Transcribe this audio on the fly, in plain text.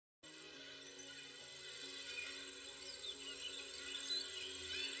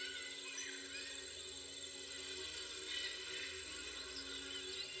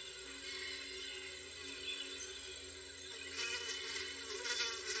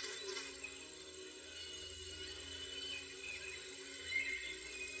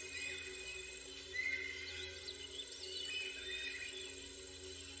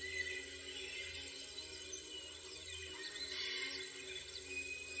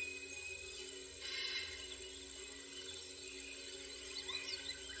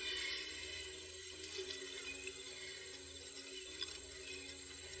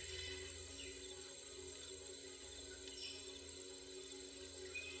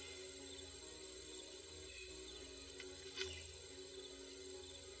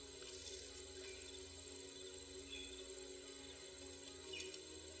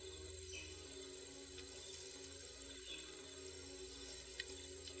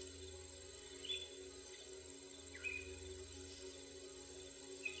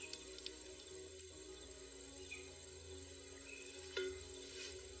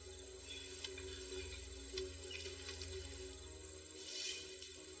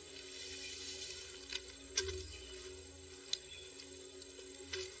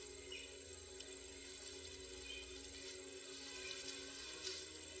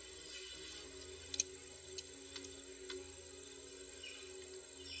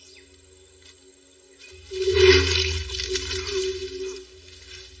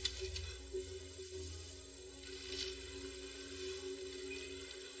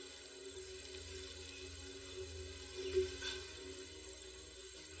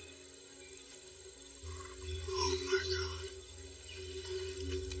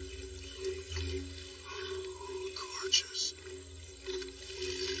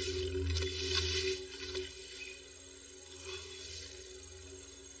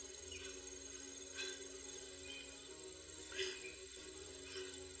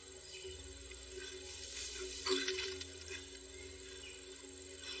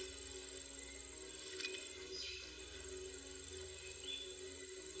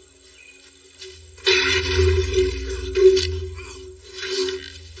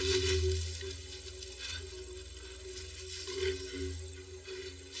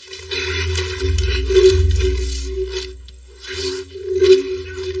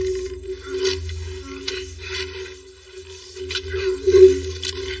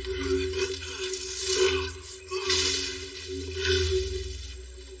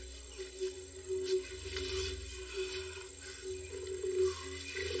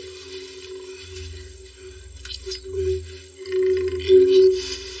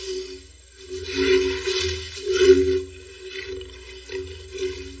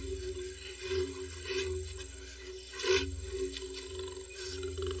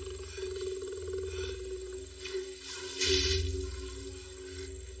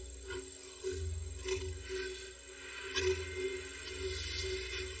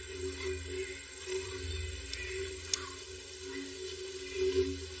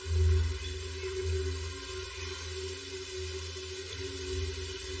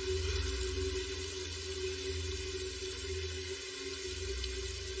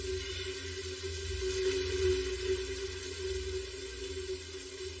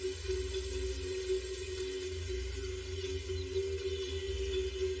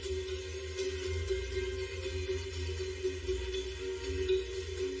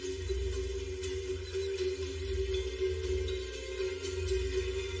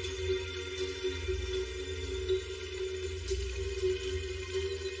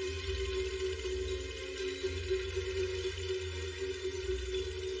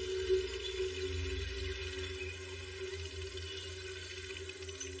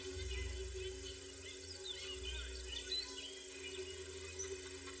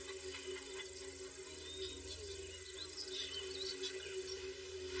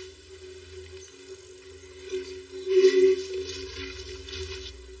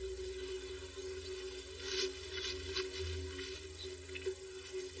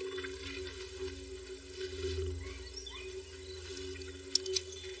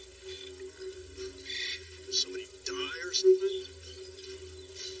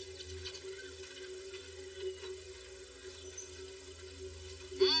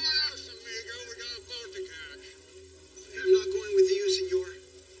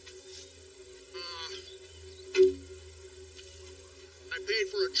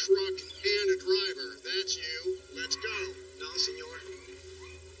a truck, and a driver. That's you. Let's go. No, senor.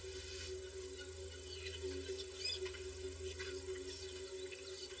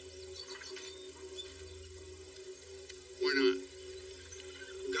 Why not?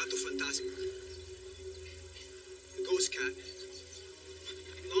 Gato Fantasma. The ghost cat.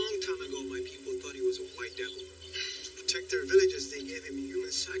 Long time ago, my people thought he was a white devil. To protect their villages, they gave him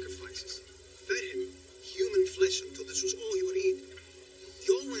human sacrifices. Fed him human flesh until this was all he would eat.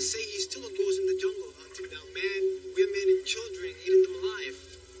 The old ones say he still goes in the jungle hunting down men, women, and children, eating them alive.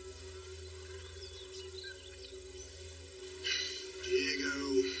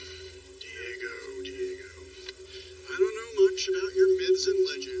 Diego. I don't know much about your myths and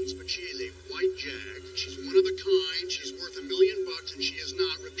legends, but she is a white jag. She's one of a kind. She's worth $1 million, and she is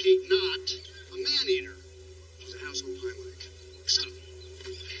not, repeat, not a man-eater. She's a house on Pine Lake. So,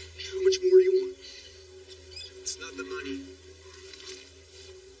 how much more do you want? It's not the money.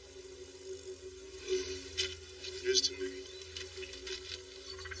 It is to me.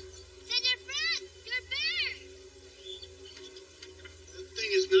 Senor Frank, your bird! That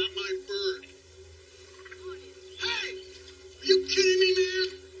thing is not my bird. Hey! Are you kidding me, man?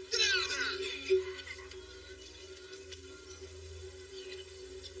 Get out of there!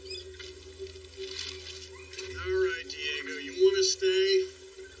 All right, Diego, you want to stay?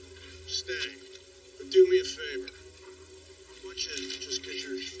 Stay. But do me a favor. Why don't you just get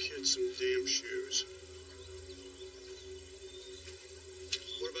your kids some damn shoes?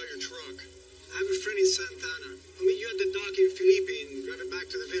 What about your truck? I have a friend in Santana. I'll meet you at the dock in Felipe and drive it back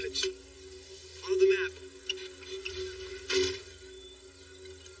to the village. Follow the map.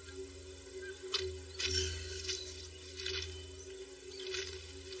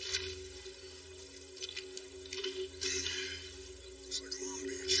 Looks like Long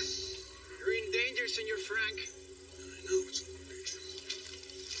Beach. You're in danger, Senor Frank. I know it's Long Beach.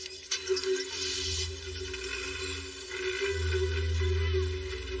 All right.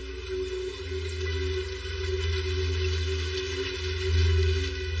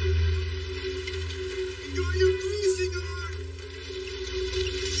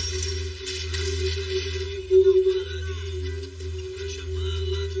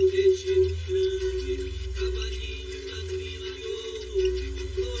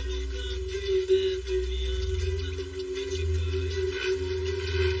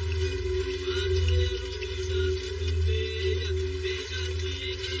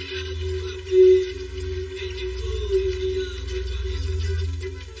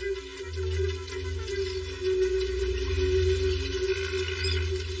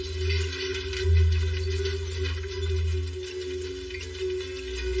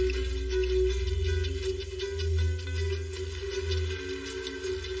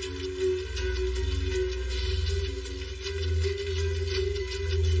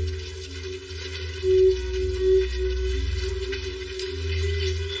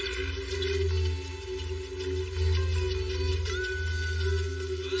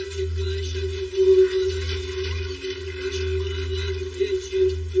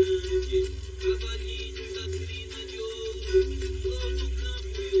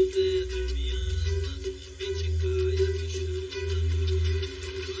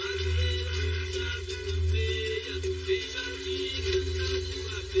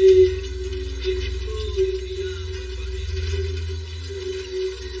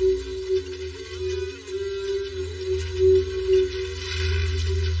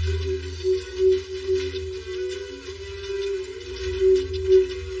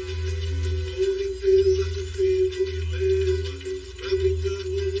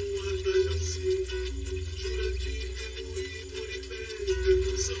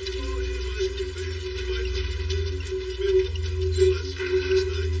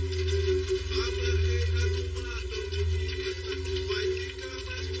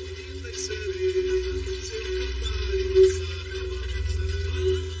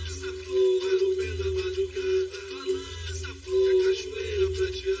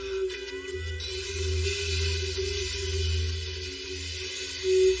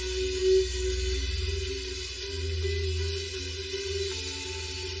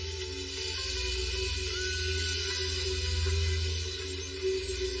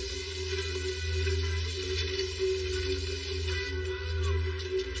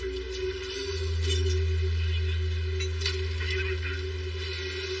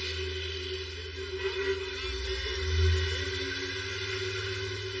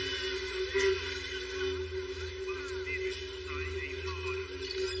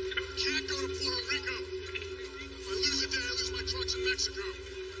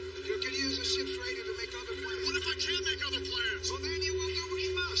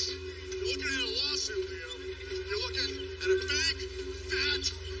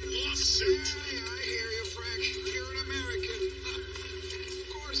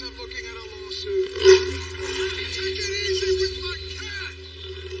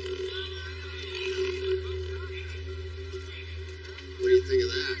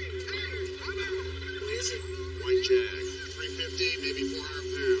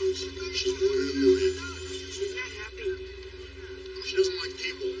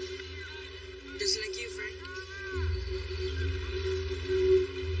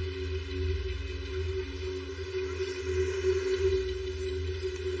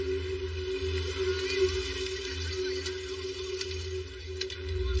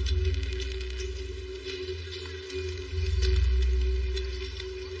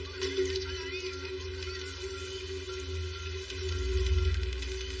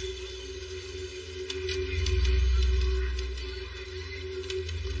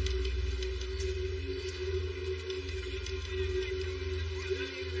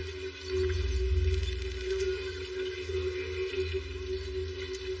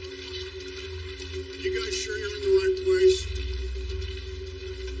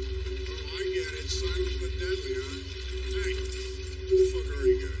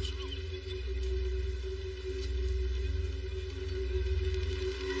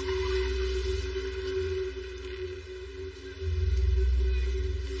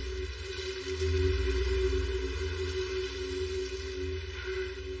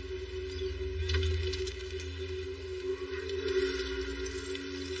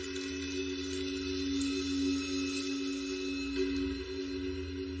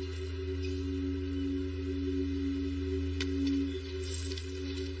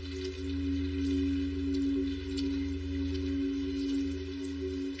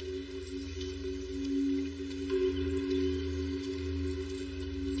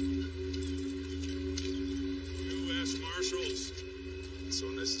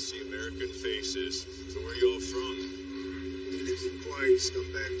 So where you all from? Need to keep quiet,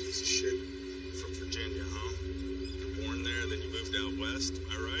 scumbag piece of shit. From Virginia, huh? You're born there, then you moved out west, am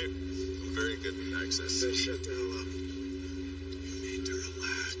I right? I'm very good with accents. So shut the hell up. You need to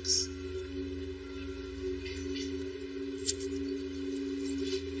relax.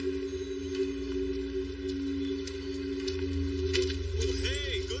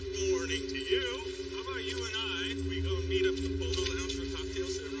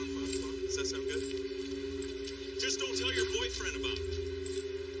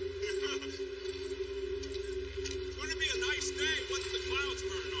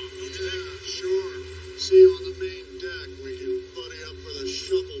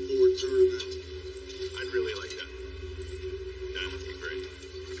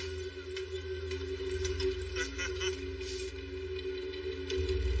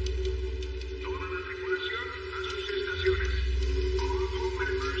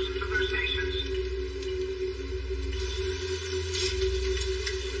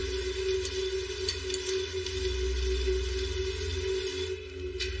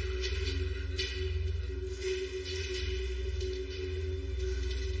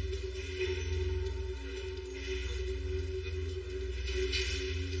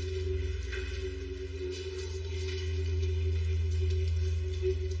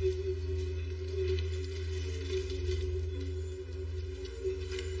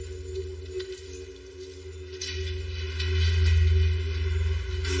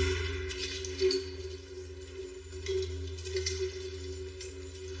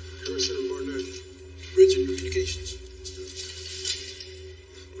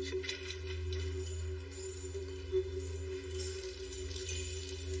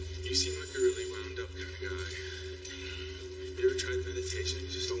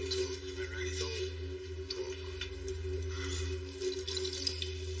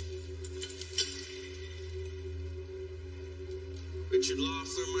 Richard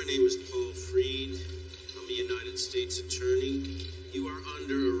Loeffler, my name is Paul Freed. I'm a United States attorney. You are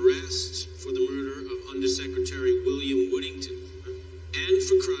under arrest for the murder of Undersecretary William Woodington and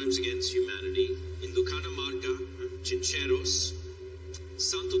for crimes against humanity in Bucaramanga, Chincheros,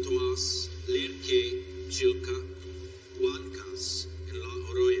 Santo Tomas, Lerque, Chilca, Huancas, and La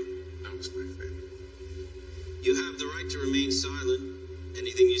Oroya. That was my favorite. You have the right to remain silent.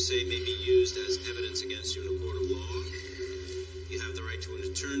 Anything you say may be used as evidence against you in a court of law. You have the right to an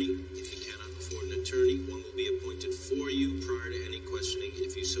attorney. If you cannot afford an attorney, one will be appointed for you prior to any questioning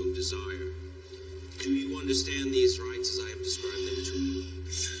if you so desire. Do you understand these rights as I have described them to you?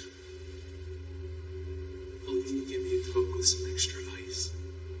 Oh, can you give me a Coke with some extra ice?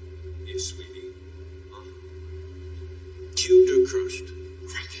 Yes, sweetie. Huh? Cubed or crushed?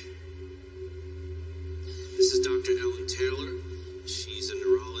 Crack. This is Dr. Ellen Taylor. She's a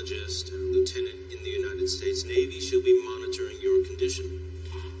neurologist and lieutenant in the United States Navy. She'll be monitoring your condition.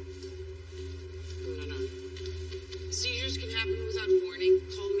 No. Seizures can happen without warning.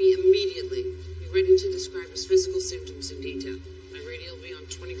 Call me immediately. Be ready to describe his physical symptoms in detail. My radio will be on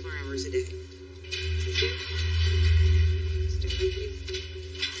 24 hours a day. Thank you. Stand up, please.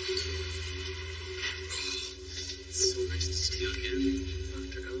 It's so nice to see you again,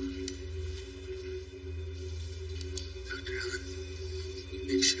 Dr. Ellen. Dr. Ellen,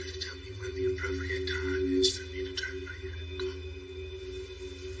 make sure to tell me when the appropriate time is for me to turn my head and go.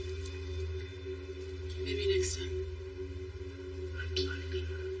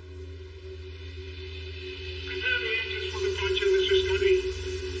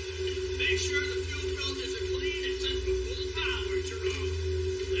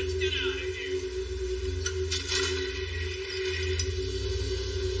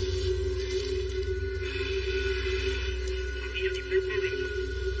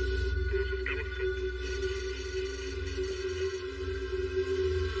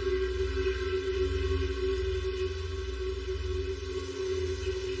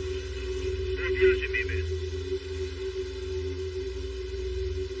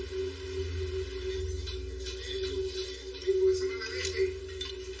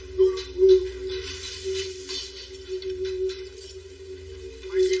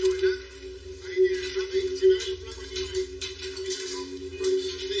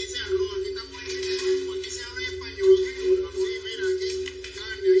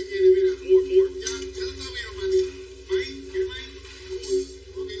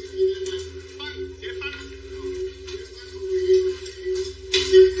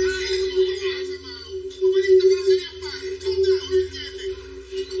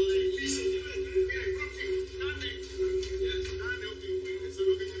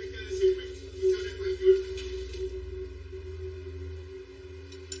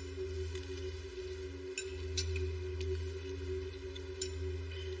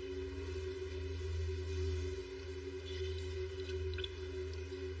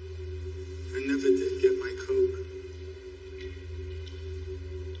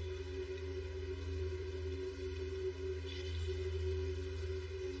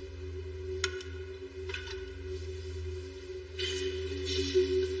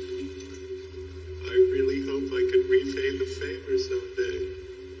 repay the favor someday.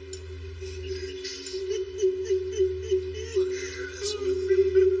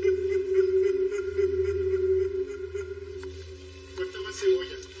 Corta más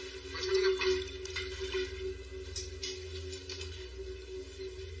cebolla. Pásame la pasta.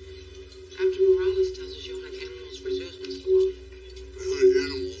 Captain Morales tells us you hunt animals for zoos, Mr. Law. I hunt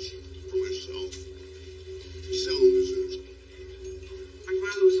animals for myself. Sell them to zoos. My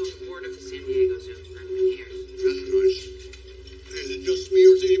father was on the board of the San Diego Zoo for many years. That's nice. Hey, is it just me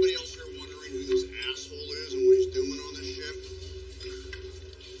or is anybody else here wondering who this asshole is and what he's doing on this ship?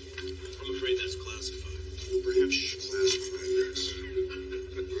 I'm afraid that's classified. Well, perhaps you should classify this.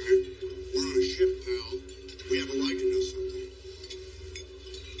 Alright? We're on a ship, pal. We have a right to know something.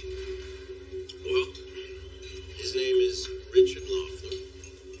 Well, his name is Richard Loeffler.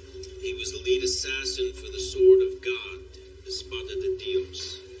 He was the lead assassin for the Sword of God, Espada de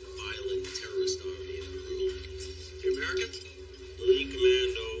Dios, a violent terrorist army in Peru. The American? Marine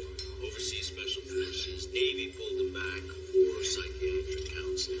Commando, Overseas Special Forces, Navy pulled him back for psychiatric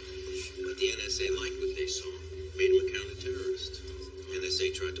counseling. But the NSA liked what they saw, made him a counter-terrorist.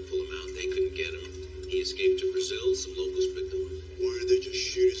 NSA tried to pull him out, they couldn't get him. He escaped to Brazil, some locals picked him up. Why did they just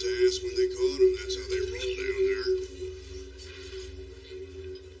shoot his ass when they caught him? That's how they roll down there.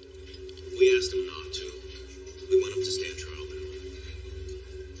 We asked him not to. We want him to stand trial now.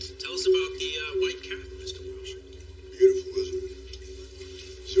 Tell us about the White Cat, Mr. Walsh. Beautiful, isn't it?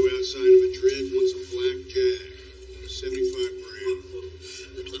 Zoo outside of Madrid wants a black jag. 75 grand.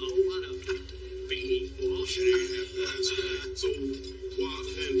 That's a whole lot of beanie, Walsh. It ain't half bad, Scott. So, what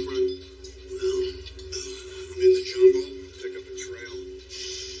then, friend? Well, I'm in the jungle, pick up a trail.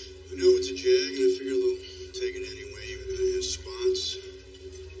 I know it's a jag, and I figure they'll take it anyway, even if it has spots.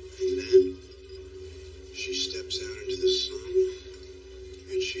 And then, she steps out into the sun,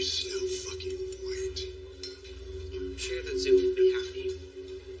 and she's now fucking white. I'm sure the zoo will be happy.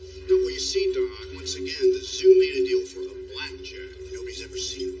 Now, well, you see, Doc, once again, the zoo made a deal for a black jag. Nobody's ever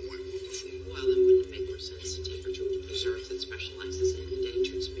seen a white one before. Well, then wouldn't it make more sense to take her to a preserve that specializes in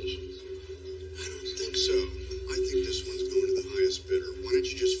endangered species? I don't think so. I think this one's going to the highest bidder. Why don't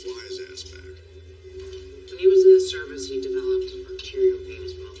you just fly his ass back? When he was in the service, he developed an arterial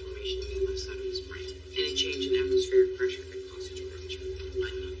venous malformation on the left side of his brain. Any change in atmospheric pressure could cause it to rupture. He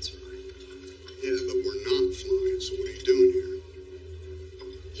might not survive. Yeah, but we're not flying, so what are you doing here?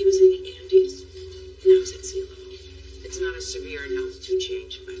 He was in the Andes. Now he's at sea level. It's not as severe an altitude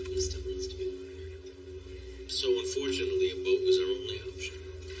change, but he still needs to be monitored. So unfortunately, a boat was our only option.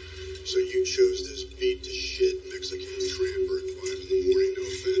 So you chose this beat-to-shit Mexican tramper at 5 in the morning, no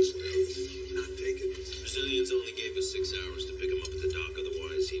offense, Leo. Not taken. Brazilians only gave us 6 hours to pick him up at the dock,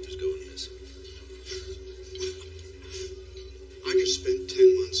 otherwise he was going missing. I just spent 10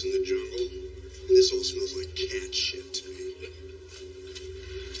 months in the jungle, and this all smells like cat shit to me.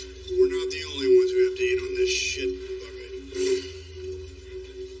 We're not the only ones who have to eat on this shit bucket.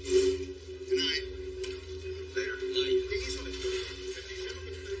 Good night. Later. Night.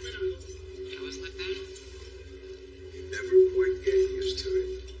 It was like that? You never quite get used to it.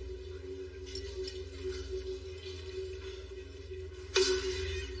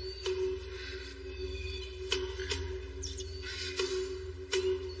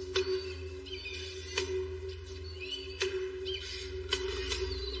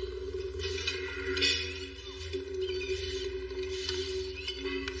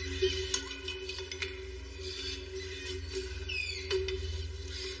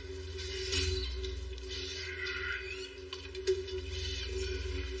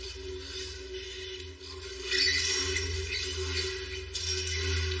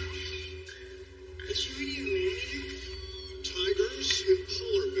 Tigers and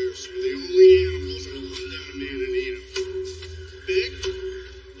polar bears are the only animals that will hunt down a man and eat him. Big,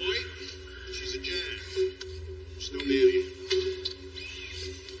 white, she's a jag. There's no man eating.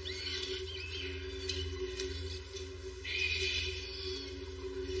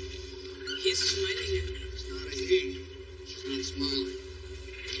 He's smiling at me. It's not a he. She's not smiling.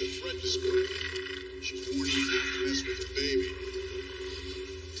 It's a threat display. She's warning you not to mess with her baby.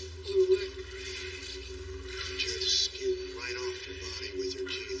 Or what? Tear the skin right off your body with your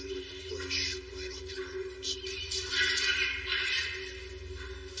teeth and the flesh right off your bones.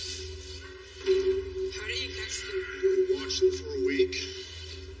 How do you catch them? Watch them for a week.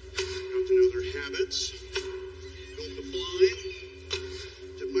 Got to know their habits. Built the blind.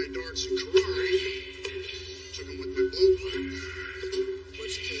 Did my darts in karate. Took them with my blowpipe.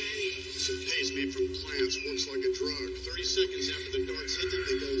 What's Kimani? It's a paste made from plants. Works like a drug. 30 seconds after the darts hit them,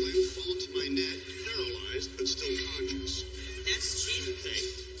 they go limp, fall into my net, paralyzed, but still conscious. That's cheating. Hey,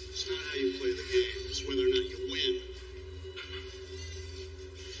 it's not how you play the game. It's whether or not you win.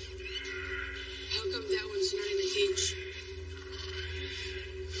 How come that one's not in a cage?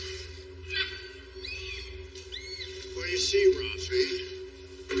 Well, you see, Rafi,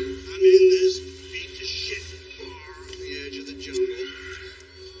 I'm in this beat-to-shit bar on the edge of the jungle.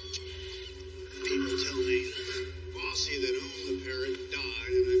 People tell me Bossy that owned the parrot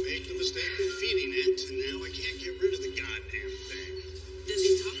died, and I made the mistake of feeding it, and now I can't get rid of the goddamn thing. Does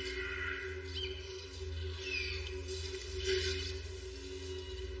he talk?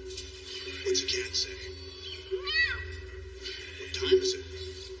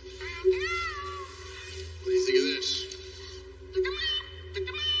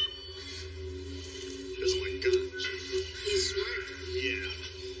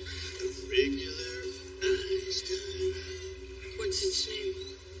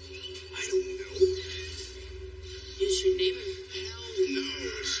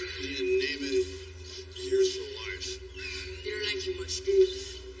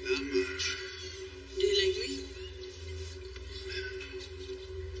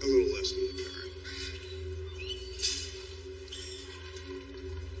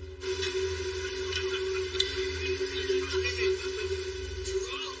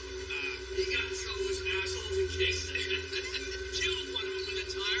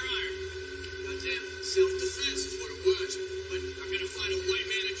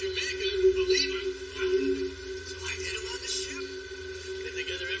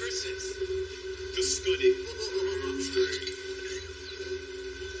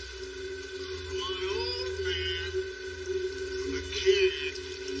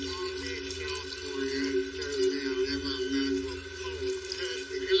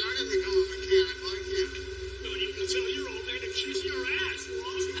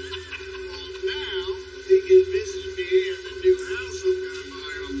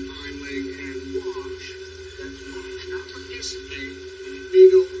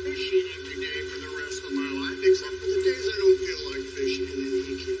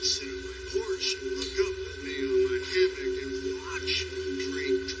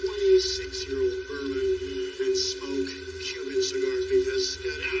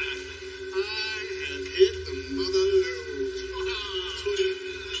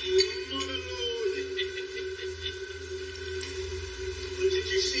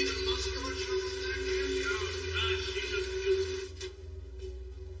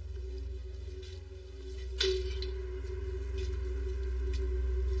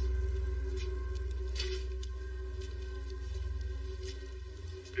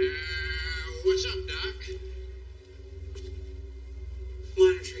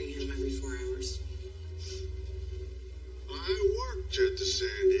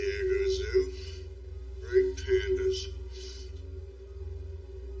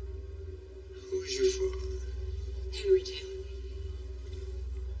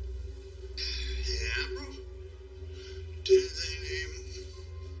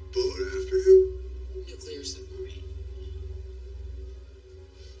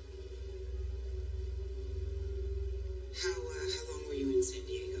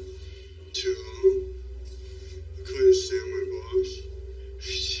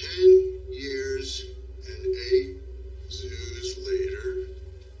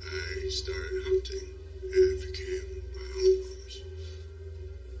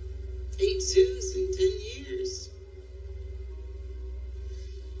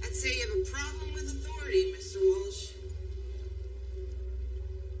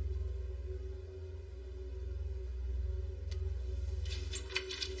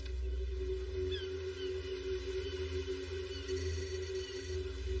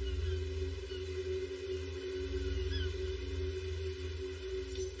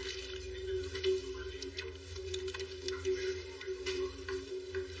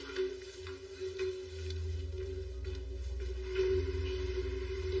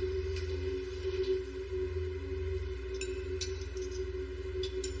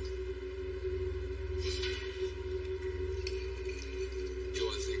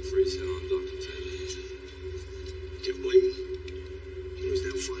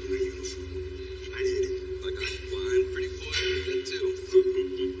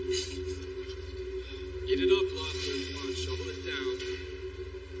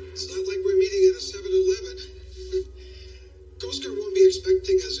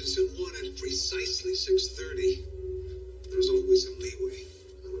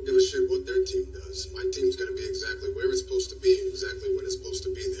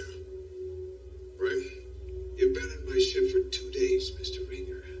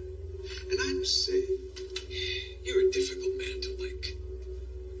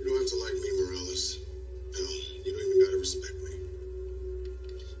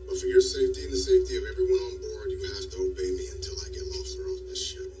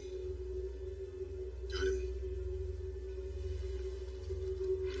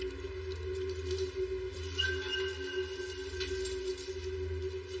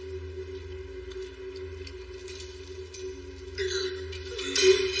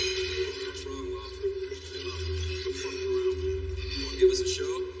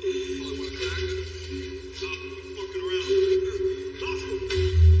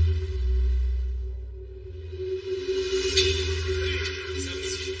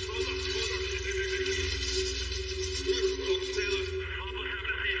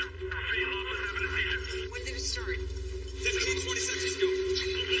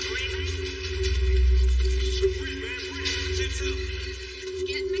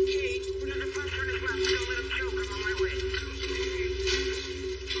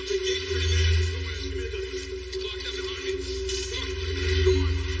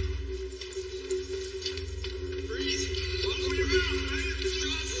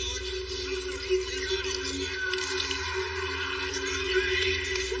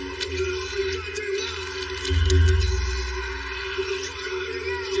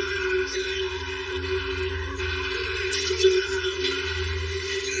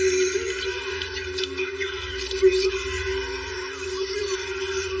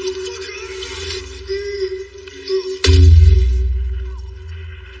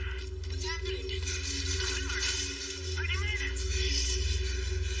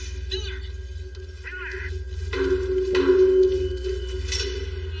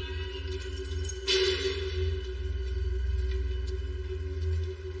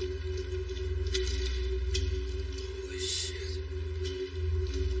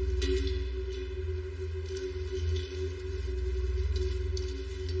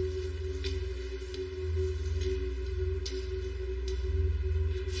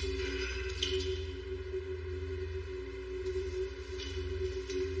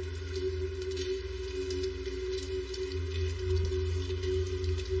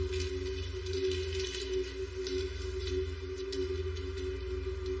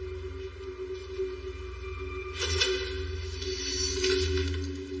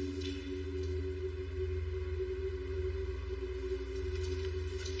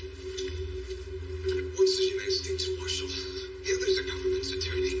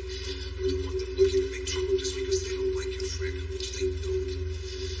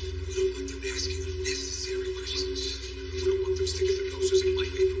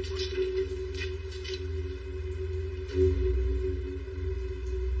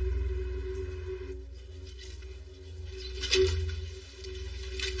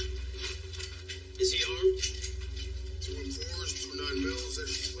 Mills as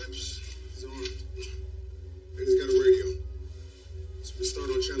she slips. He's armed. And he's got a radio. So we start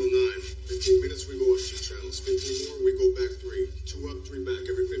on channel 9. 15 minutes, we go up 6 channels. 15 more, we go back 3. 2 up, 3 back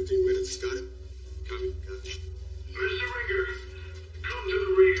every 15 minutes. Got it? Copy. Got it. Mr. Ringer, come to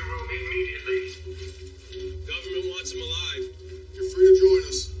the radio room immediately. Government wants him alive. You're free to join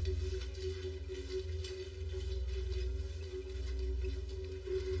us.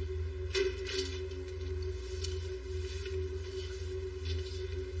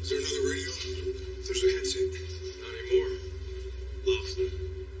 Is there another radio? There's a headset. Not anymore. Laughlin.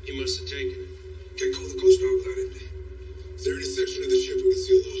 He must have taken it. Can't call the Coast Guard without it. Is there any section of the ship we can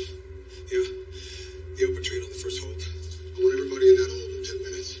seal off? Yeah. The upper train on the first hold. I want everybody in that hold in 10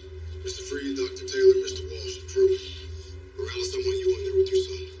 minutes. Mr. Freed, Dr. Taylor, Mr. Walsh, the crew. Morales, I want you in there with your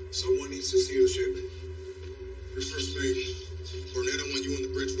son. Someone needs to steer the ship. Your first mate. Burnett, I want you on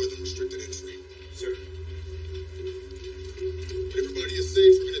the bridge with unrestricted entry. Sir. When everybody is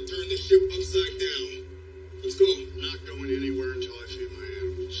safe, we're going to turn this ship upside down. Let's go. Not going anywhere until I feed my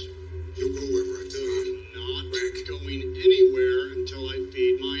animals. You'll go wherever I tell you. I'm not going anywhere until I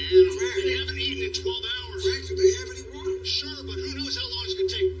feed my animals. They haven't eaten in 12 hours. Frank, do they have any water? Sure, but who knows how long it's going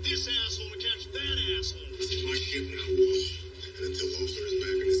to take this asshole to catch that asshole. This is my ship now, Walsh. And until Loeffler is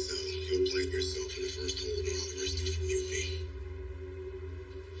back in his cell, you'll blame yourself in the first hold and all the rest of you for mutiny.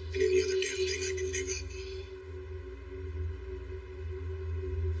 And any other damn thing I can dig up.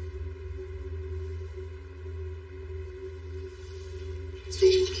 Let's go,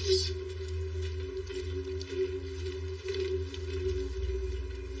 Morales.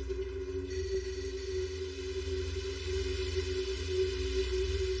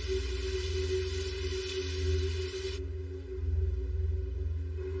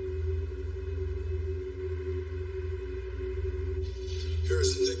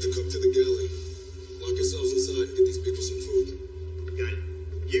 Harrison, take the cook to the galley. Lock yourselves inside and get these people some food. Got it.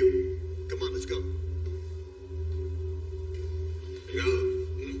 You. Come on, let's go. Brigado.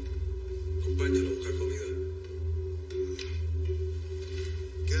 Acompáñalo a buscar comida.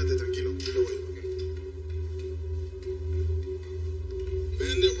 Quédate tranquilo. Yo lo voy.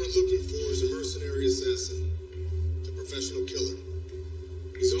 Man that we're looking for is a mercenary assassin. A professional killer.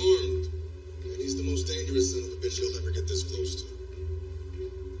 He's armed. And he's the most dangerous son of a bitch you'll ever get this close to.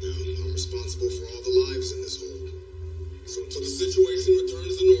 Now, I'm responsible for all the lives in this hold. So until the situation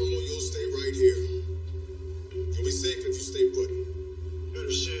returns to normal, you'll stay right here. You'll be safe if you stay put. Better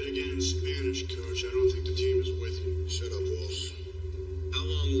say it again in Spanish, Coach. I don't think the team is with you. Shut up, Walsh. How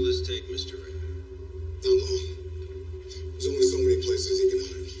long will this take, Mr. Ringer? Not long. There's only so many places he can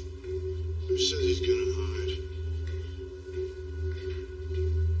hide. Who says he's gonna hide?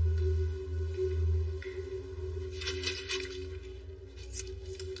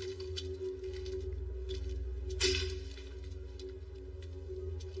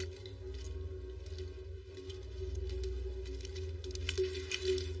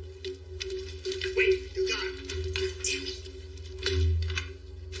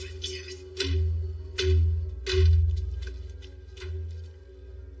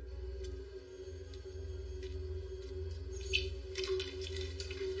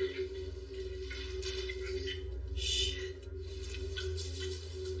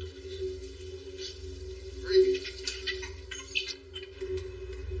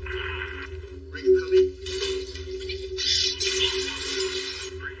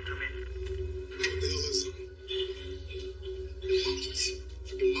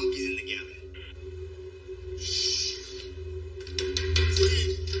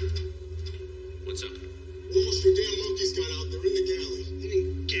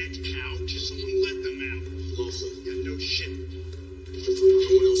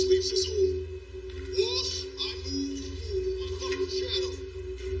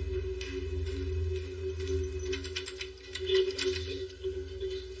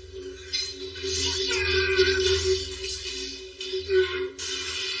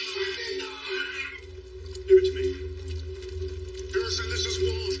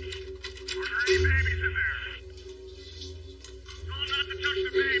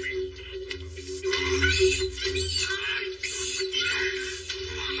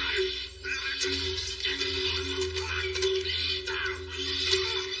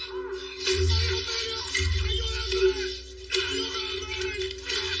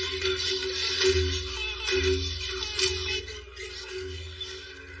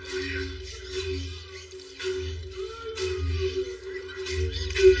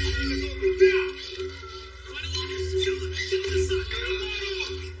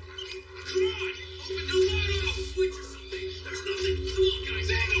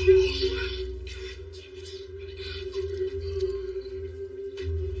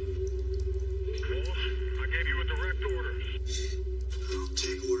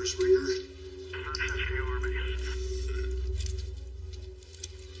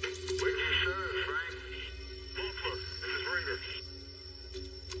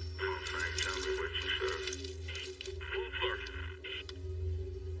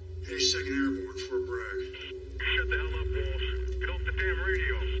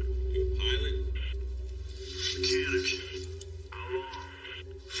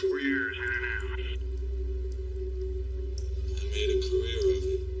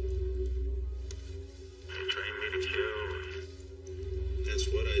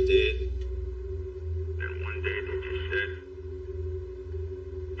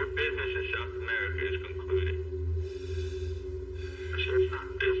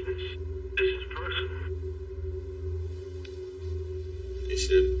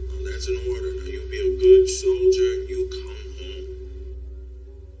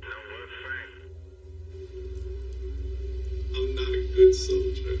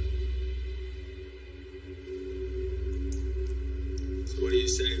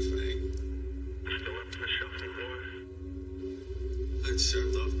 Sure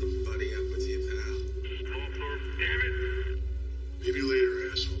love to buddy up with you, pal. Loeffler, damn it! Maybe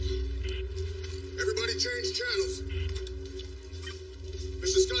later, asshole. Everybody change channels.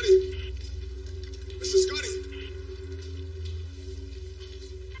 Mr. Scotty. Mr. Scotty.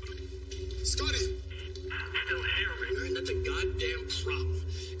 Scotty. Still hammering. Alright, that's a goddamn problem.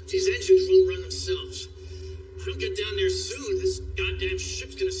 These engines won't run themselves. If we don't get down there soon, this goddamn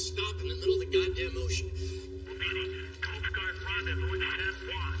ship's gonna stop in the middle of the goddamn ocean. Repeating. Coast Guard rendezvous at San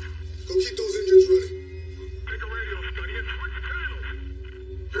Juan. Go keep those engines running. Pick a radio, Scotty, and switch channels.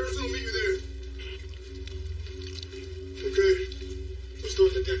 Harrison will meet you there. Okay. We'll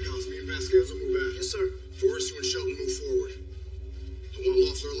start the deck house. Me and Vasquez will move out. Yes, sir. Forrester and Shelton move forward. I want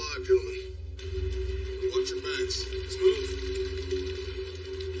Loeffler alive, gentlemen. Watch your backs. Let's move.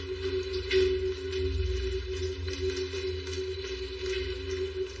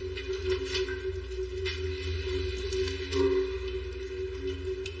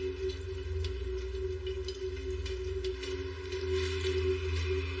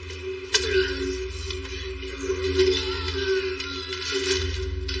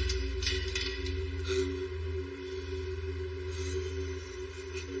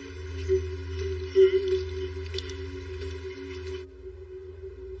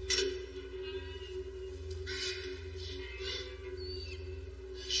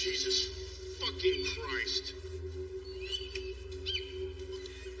 Jesus fucking Christ.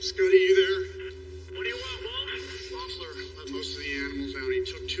 Scotty, you there? What do you want, Walt? Loeffler let most of the animals out. He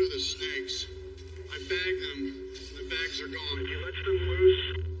took 2 of the snakes. I bagged them. The bags are gone. If he lets them loose,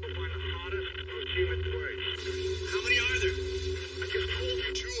 we'll find the hottest, most human place. How many are there? I just told you.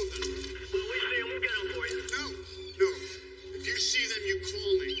 2 of them. Well, we see him, we'll get him for you. No. If you see them, you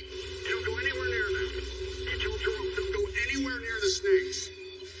call me. Don't go anywhere near them. You tell Joe, don't go anywhere near the snakes.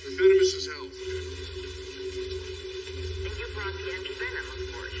 They're venomous as hell. And you brought the anti-venom, of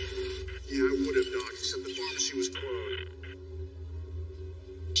course. Yeah, I would have, Doc, except the pharmacy was closed.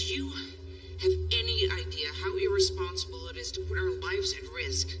 Do you have any idea how irresponsible it is to put our lives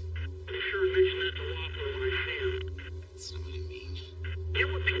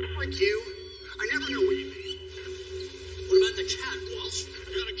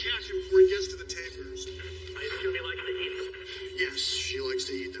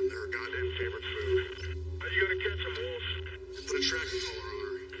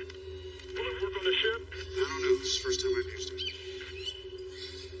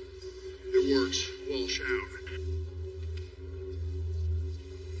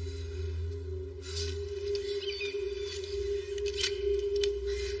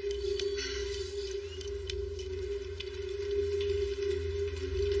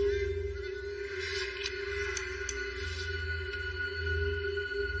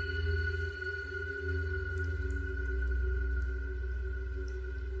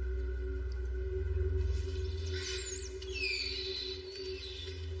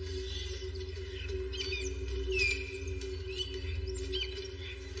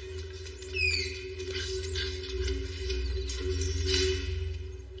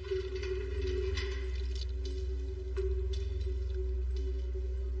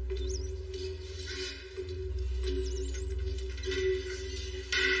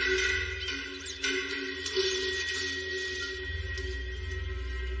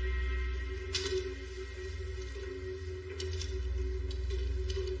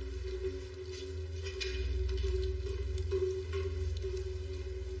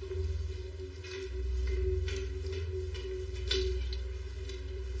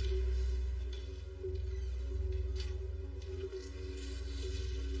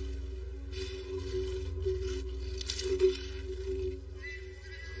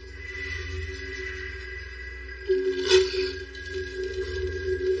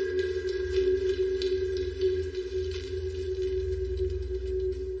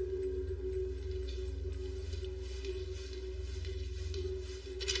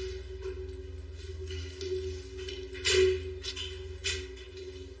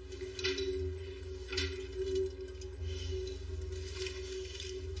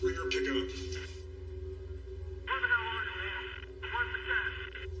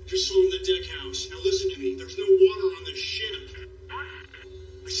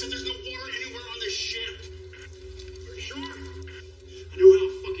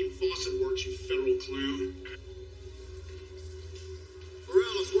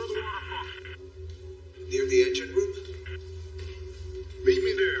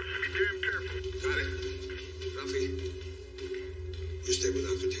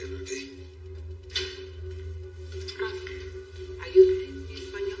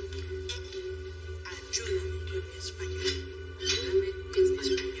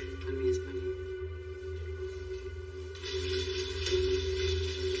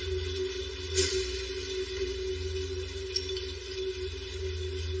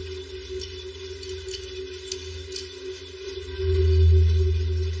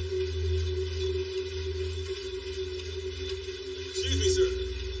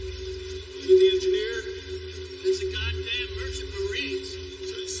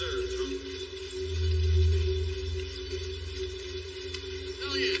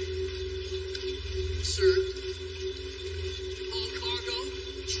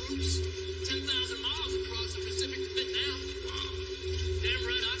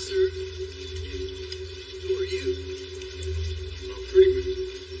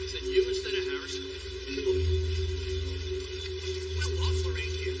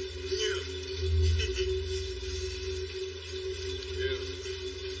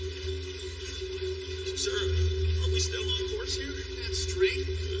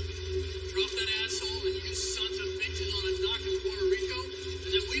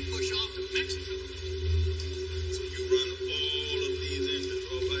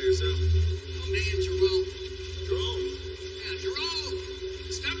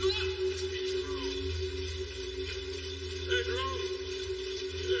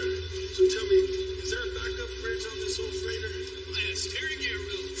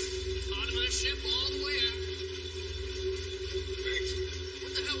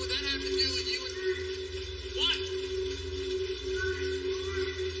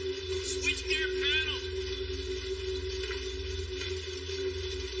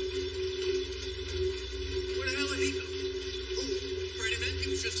He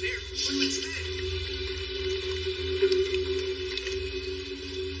was just here. What instead?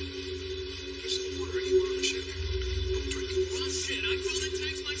 There's some water anywhere on the ship. I'm drinking. Oh, shit. I filled the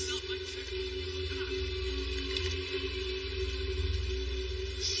tanks myself.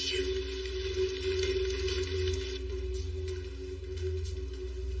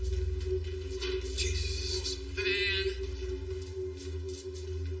 Jesus. Man.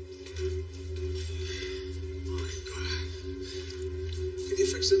 Oh, God. Can you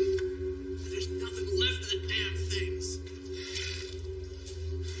fix it? There's nothing left of the damn things.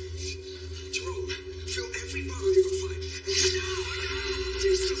 Jerome, fill every bottle you can find.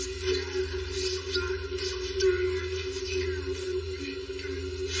 Jesus.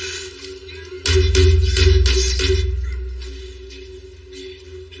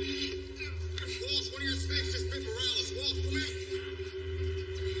 Walsh, one of your snakes just bit Morales. Walsh, come in.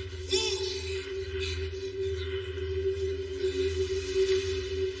 Walsh!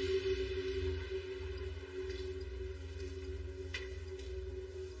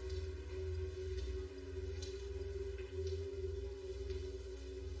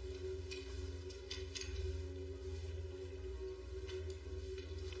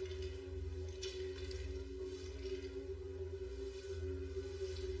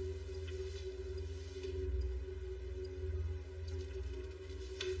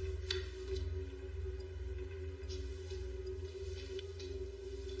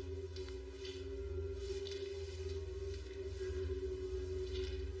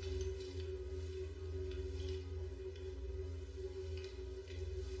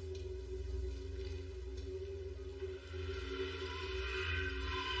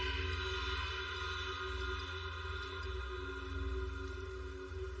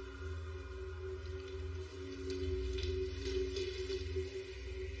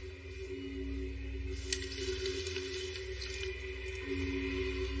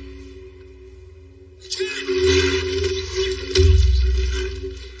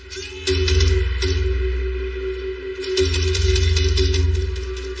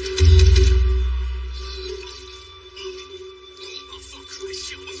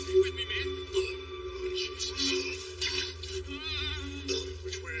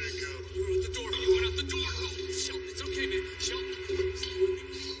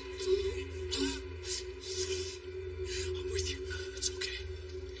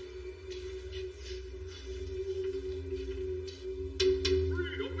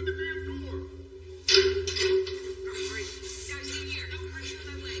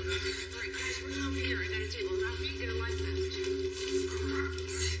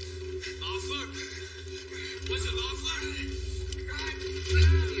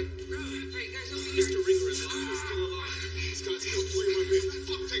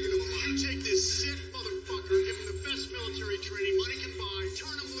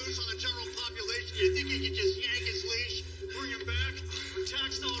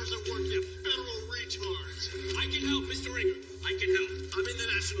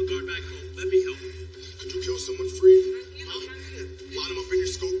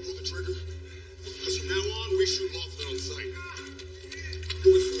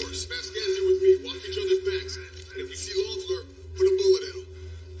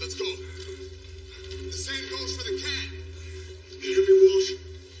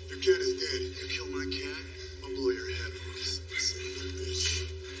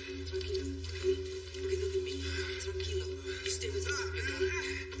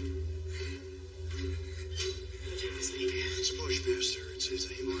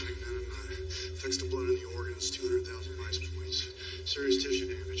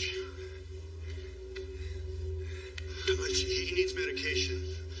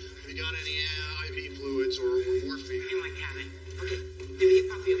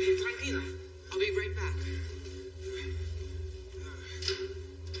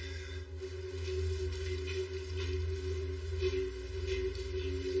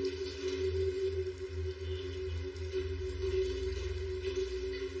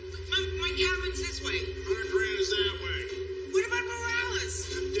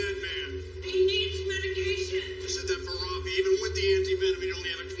 Even with the anti-venom, you only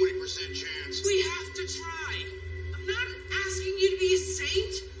have a 20% chance. We have to try. I'm not asking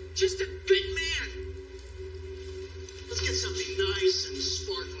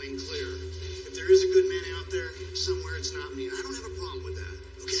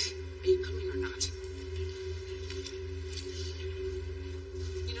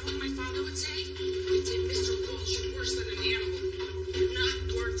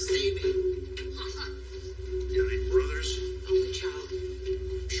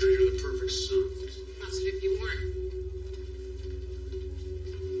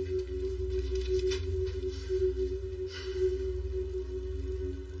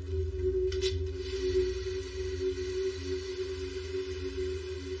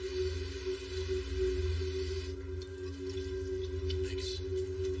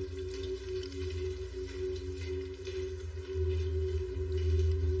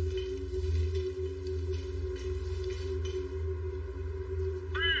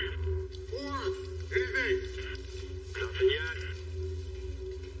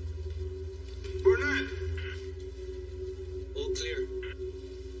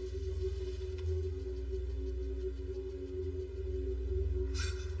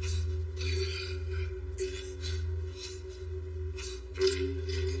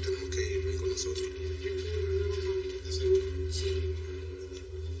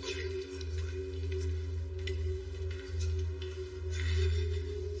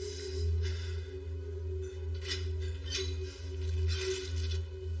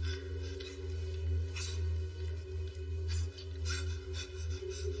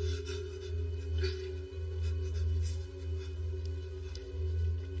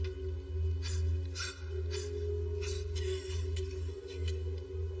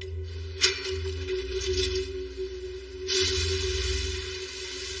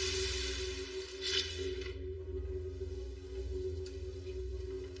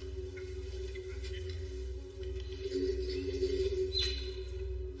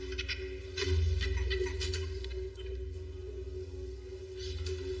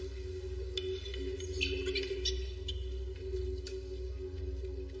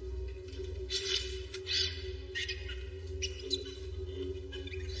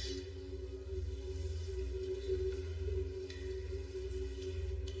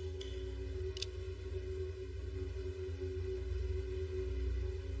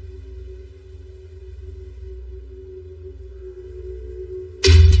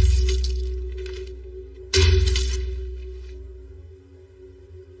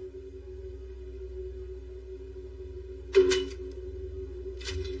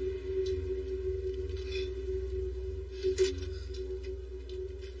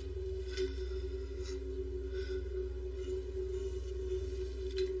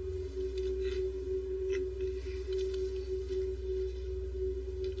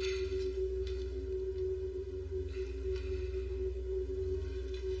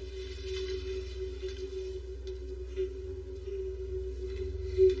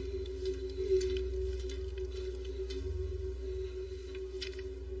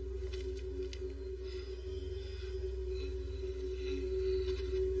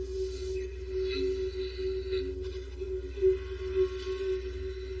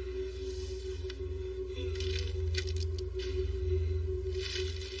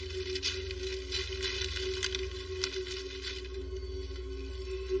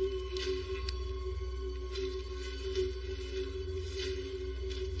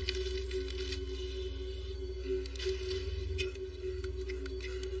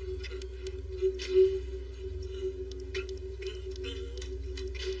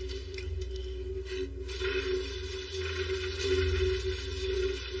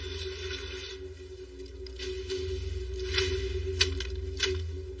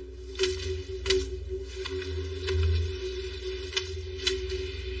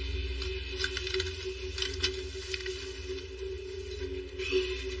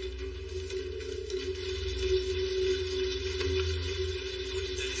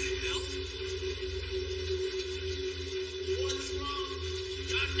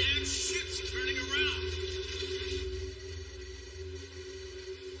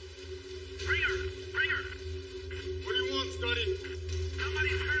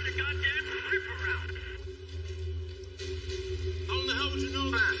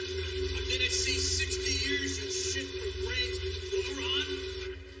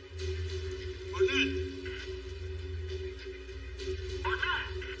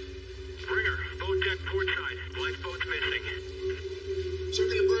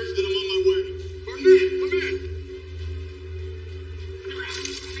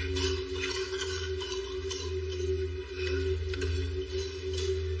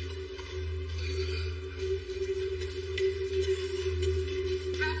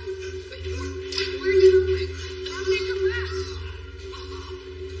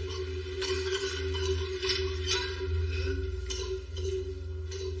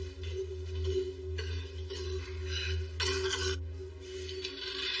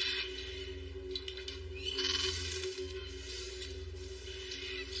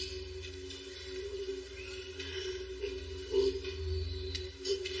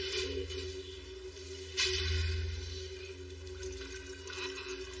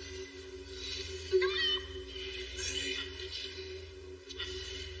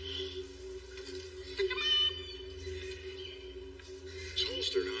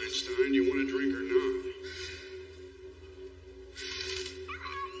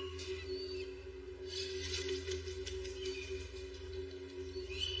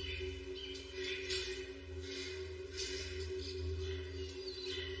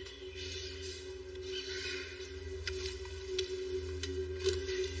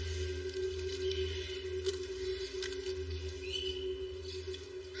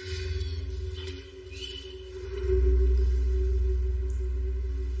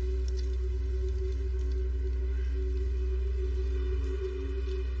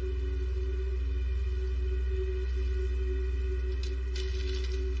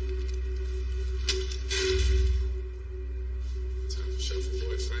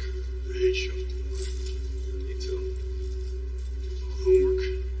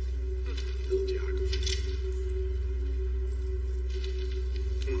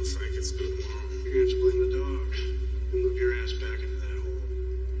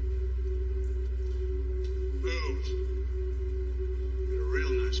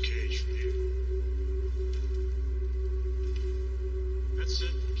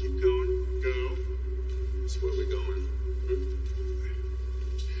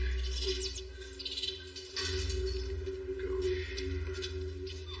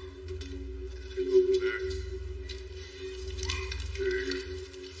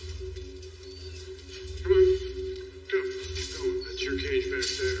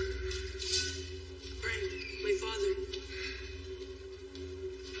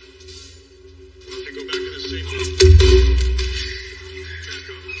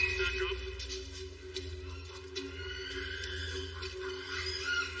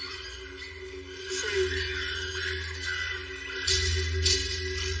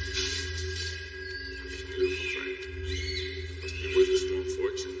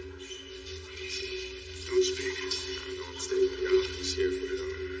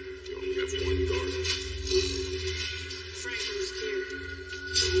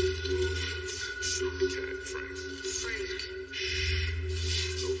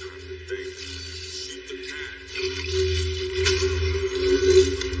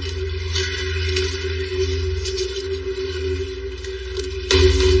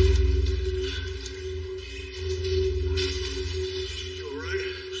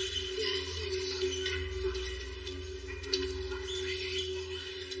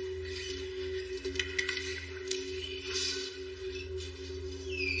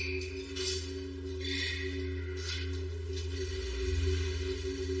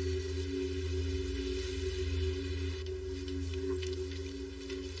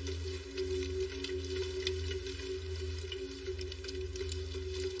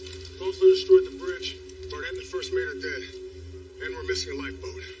Loeffler destroyed the bridge. Barnett and the First Mate are dead. And we're missing a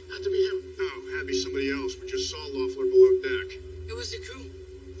lifeboat. Had to be him. No, had to be somebody else. We just saw Loeffler below deck. It was the crew.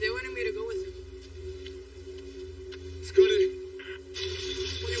 They wanted me to go with them. Scotty,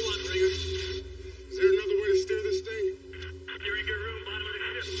 what do you want, Ringer? Is there another way to steer this thing? Eureka room, bottom of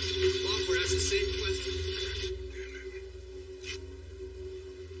the ship. Loeffler asked the same question. Damn it.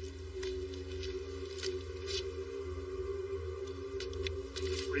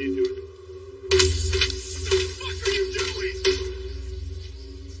 What are you doing? What the fuck are you doing?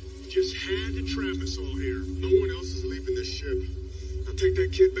 Just had to trap us all here. No one else is leaving this ship. I'll take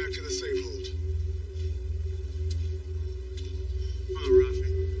that kid back to the safe hold. Come on, Rafi.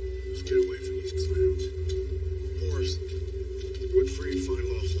 Let's get away from these clowns. Forrest, Woodfree, find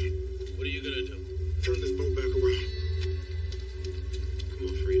Loeffler. What are you gonna do? Turn this boat back around. Come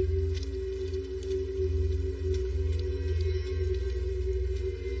on, Freed.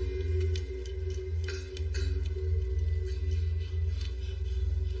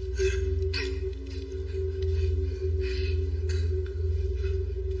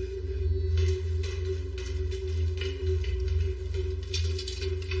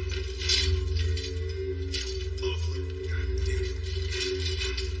 Loeffler, goddamn it.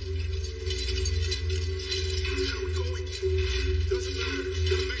 Where are we going? Doesn't matter.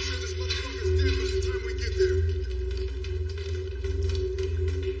 Gotta make sure this motherfucker's dead by the time we get there.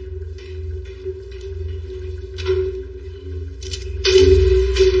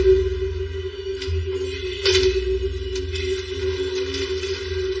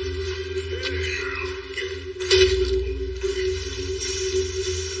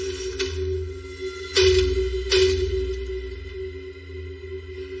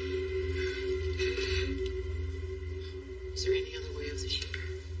 Is there any other way of the ship?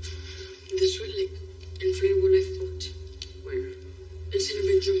 This railing. And free one lifeboat. Where? It's in a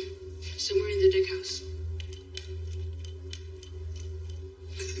bedroom. Somewhere in the deck house.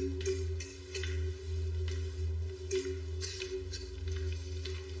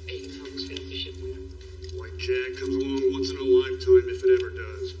 Aiden, help us get off the ship now. White Jag comes along once in a lifetime if it ever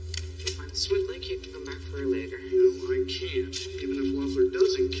does. You'll find Sweet Lake, you can come back for her later. No, I can't. Even if Loeffler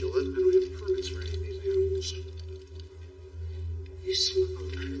doesn't kill it, I don't have permits for any of these animals. You smuggle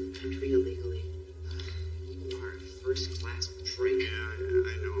out of the country illegally. You are a first-class traitor. Yeah,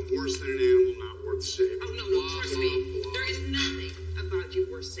 I know. I'm worse than an animal not worth saving.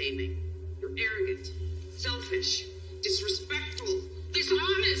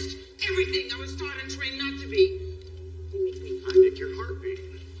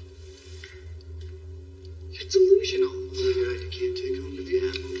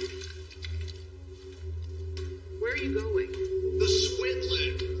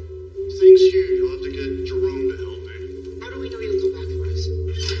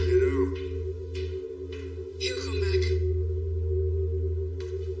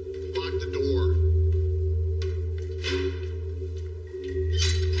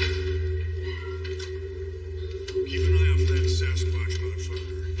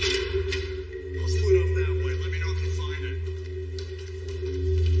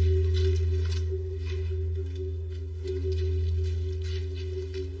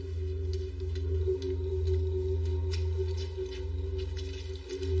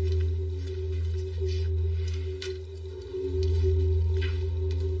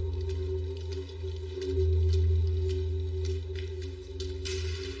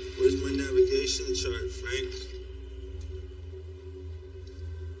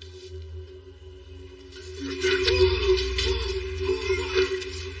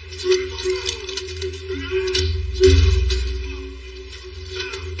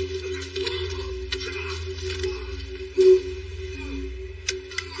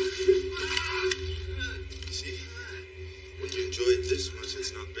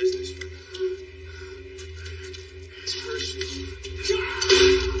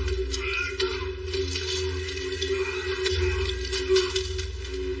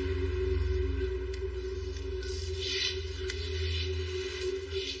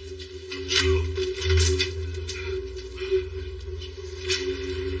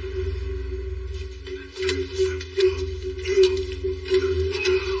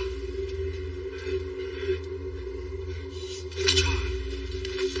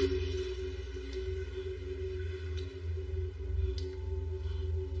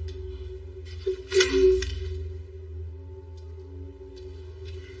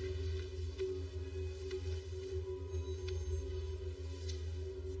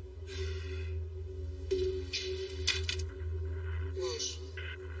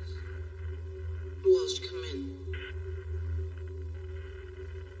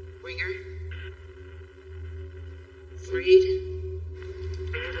 Ringer? Freed?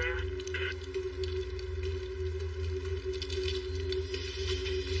 Are you there?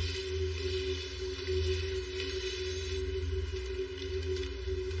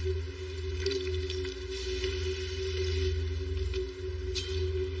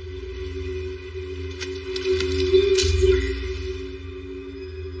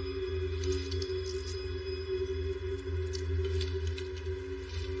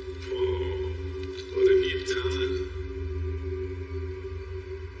 What have you done?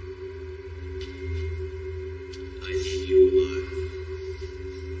 I need you alive.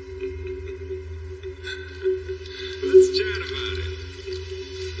 Let's chat about it.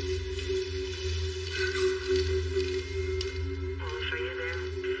 Wallace, are you there?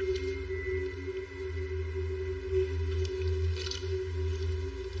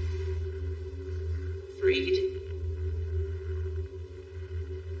 Freed?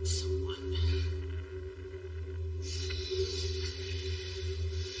 Someone.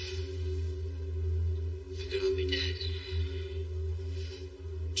 They'll all be dead.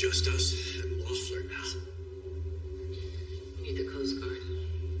 Just us and Loeffler now. We need the Coast Guard.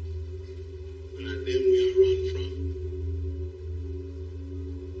 When not them, we are run from.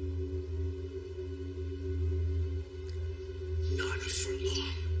 Not for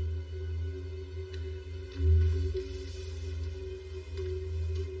long.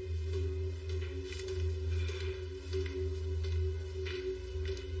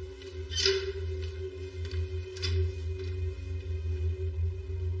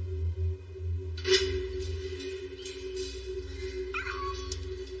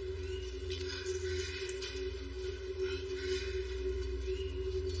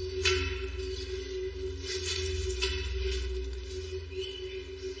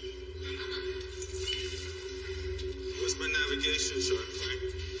 What's my navigation chart, Frank?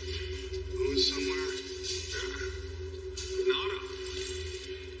 Going somewhere? Yeah. Nada.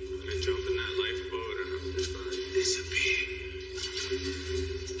 I'm gonna jump in that lifeboat and I'm just gonna disappear.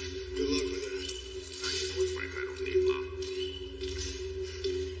 Good luck with that. I know, Frank, I don't need luck.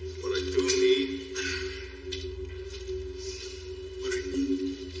 What I do need, What I need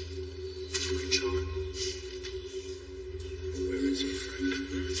is my chart. Where is it, Frank?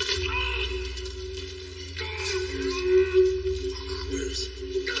 Where is it?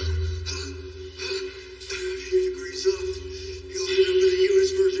 A few degrees up, you'll end up in the U.S.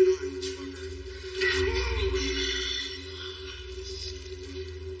 Virgin Islands, fucker.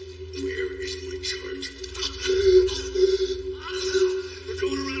 Where is my chart? We're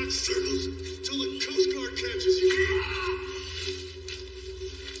going around in circles till the Coast Guard catches you.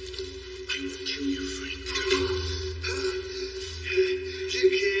 I will kill you, Frank. You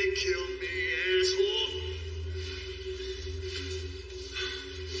can't kill me, asshole.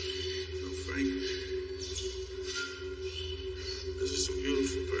 no, Frank. Those are some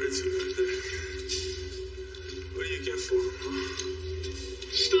beautiful birds you got there. What do you get for them, huh?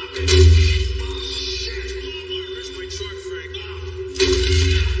 Stop it! Oh, shit! Where's my chart, Frank?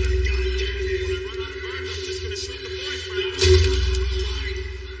 God damn it! When I run out of birds, I'm just gonna shoot the boyfriend.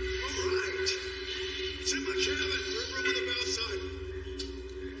 All right. It's in my cabin. We're room on the bow side.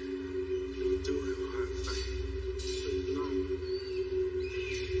 Do it, all right, Frank. No.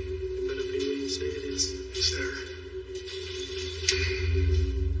 It better be what you say it is. It's there.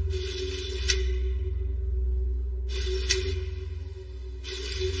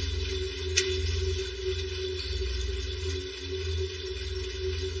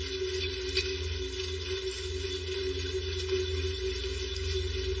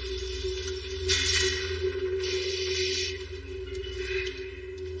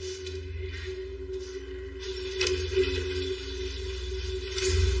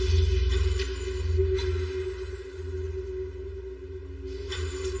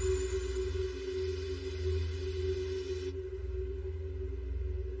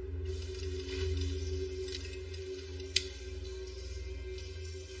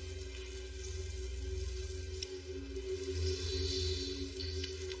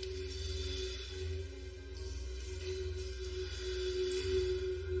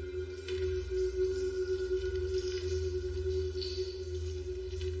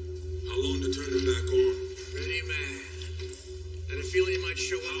 How long to turn it back on? Ready, man. Had a feeling you might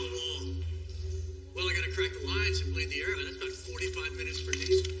show up. How long? Well, I gotta crack the lines and bleed the air. That's about 45 minutes per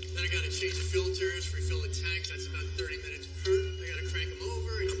diesel. Then I gotta change the filters, refill the tanks. That's about 30 minutes per. I gotta crank them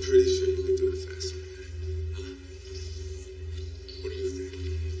over. And I'm pretty sure you can do it faster. Huh? What do you think?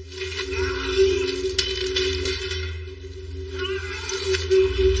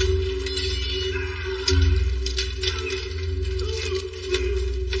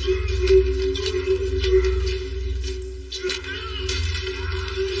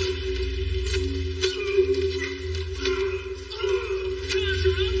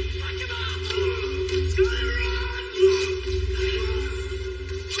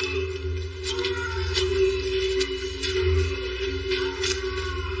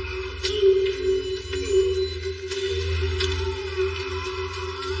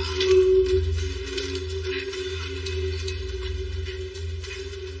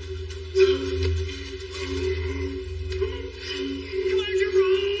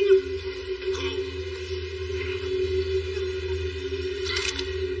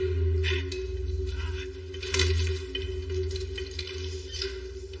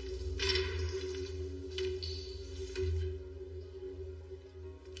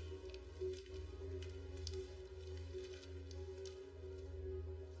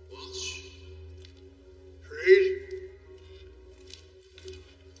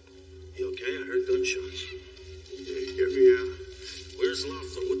 gunshots. Get me out. Where's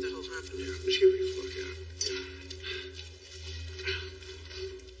Loeffler? What the hell happened here? Just get me the fuck out.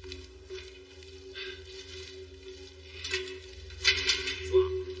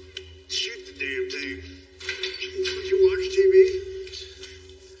 Flop. Shoot the damn thing. Don't you watch TV?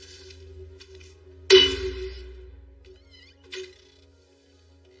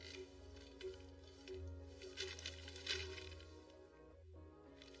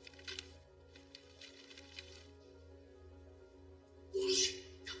 Walsh,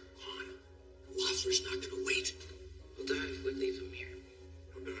 come on. Loeffler's not gonna wait. We'll die if we leave him here.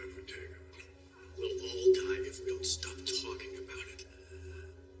 I'll die if we take him. We'll all die if we don't stop talking about it.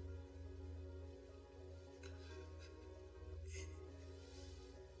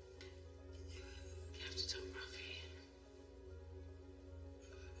 You have to tell Rafi.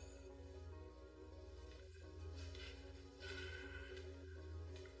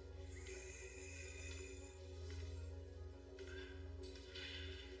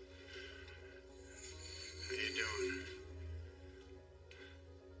 How you doing?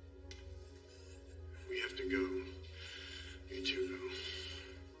 We have to go. You two go.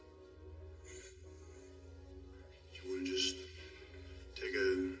 You want to just take a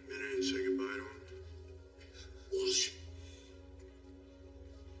minute and say goodbye to him? Walsh.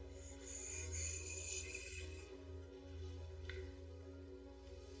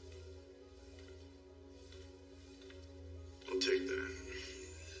 I'll take that.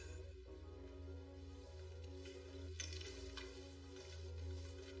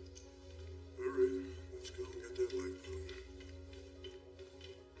 All right, let's go and get that lifeboat.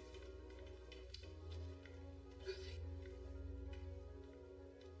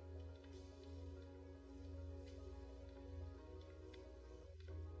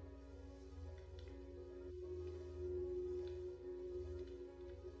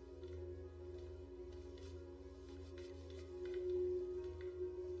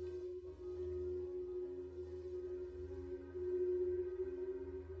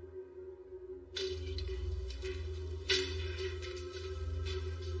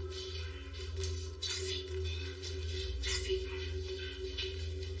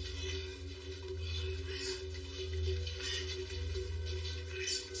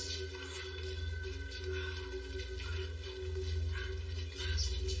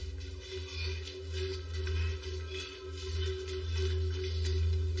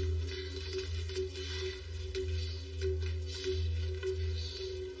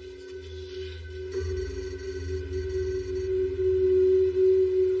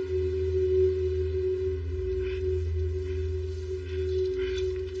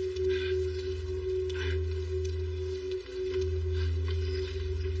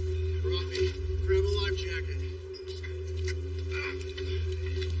 Robbie, grab a life jacket.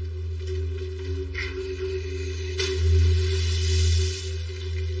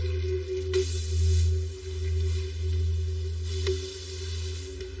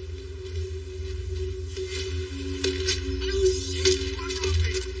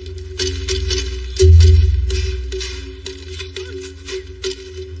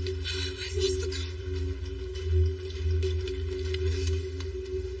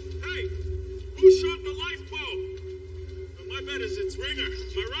 Hey, who shot the lifeboat? My bet is it's Ringer. Am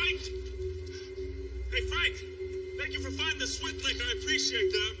I right? Hey, Frank, thank you for finding the Switlik. I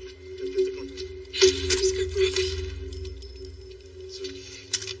appreciate that.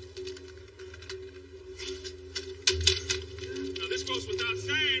 Now, this goes without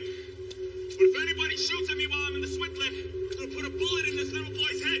saying, but if anybody shoots at me while I'm in the Switlik, I'm gonna put a bullet in this little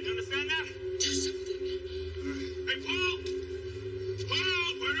boy's head. You understand that? Do something. Hey, Paul!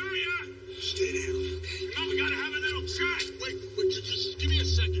 Paul, where are you? Stay down. Come on, we gotta have a little chat. Wait, just give me a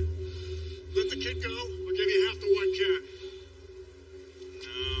second. Let the kid go. I'll give you half the white cat.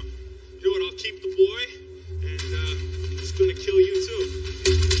 No. You know what? I'll keep the boy, and it's gonna kill you too.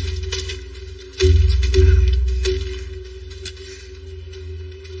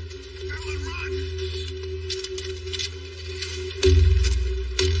 Ellen, run!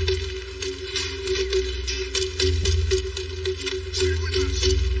 Stay with us.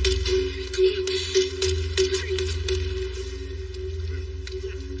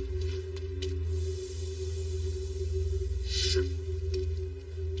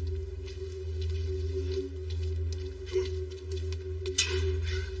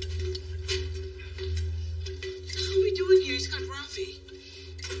 How are we doing here? He's got Rafi.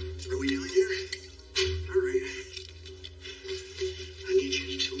 Are we doing here? All right. I need you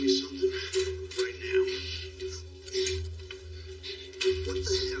to tell me something right now. What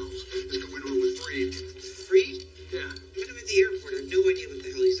the hell is going on with Freed? Freed? Yeah. I met him at the airport. I have no idea what the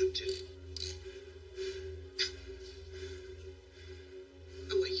hell he's up to.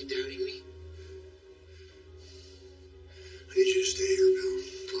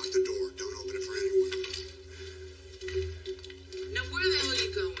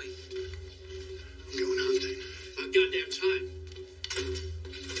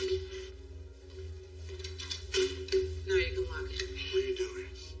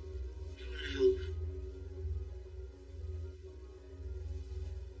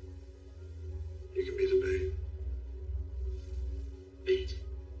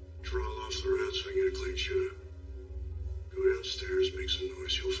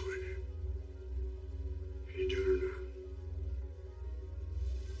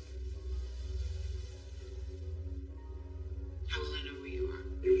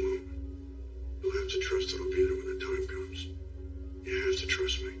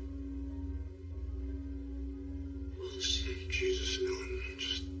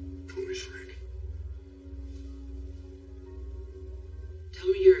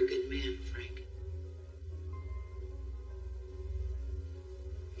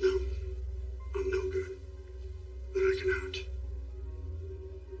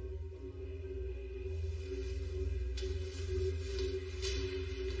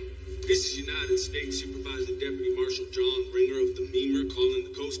 is United States Supervising Deputy Marshal John Ringer of the Meamer calling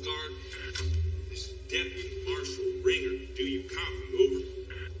the Coast Guard. This is Deputy Marshal Ringer. Do you copy? Over.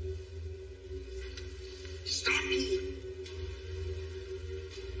 Stop moving.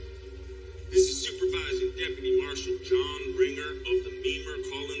 This is Supervising Deputy Marshal John Ringer of the Meamer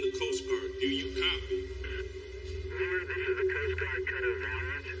calling the Coast Guard. Do you copy? Ringer, this is the Coast Guard cutter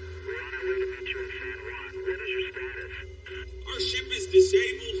Valiant. We're on our way to meet you in San Juan. What is your status? Our ship is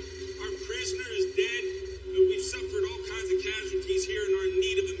disabled. Our prisoner is dead. We've suffered all kinds of casualties here and are in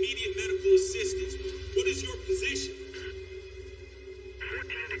need of immediate medical assistance. What is your position? 14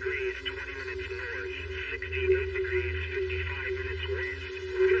 degrees, 20 minutes north. 68 degrees, 55 minutes west.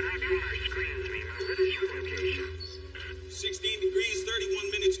 We don't have you on our screens, Mima. What is your location? 16 degrees,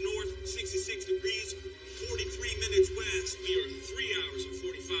 31 minutes north, 66 degrees, 43 minutes west. We are 3 hours and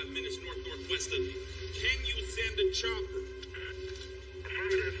 45 minutes north-northwest of you. Can you send a chopper?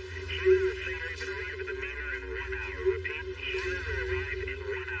 Affirmative. Hero will say we can arrive at the Meamer in 1 hour. Repeat, Hero will arrive in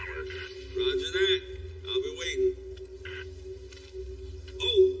 1 hour. Roger that. I'll be waiting.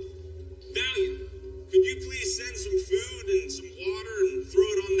 Oh, Valiant, could you please send some food and some water and throw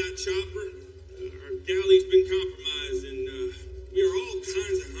it on that chopper? Our galley's been compromised and we are all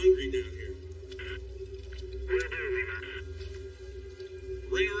kinds of hungry down here. Will do, Mima.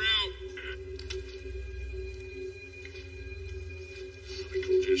 Ringer out. I told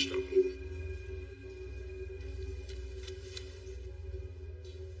you to stop moving.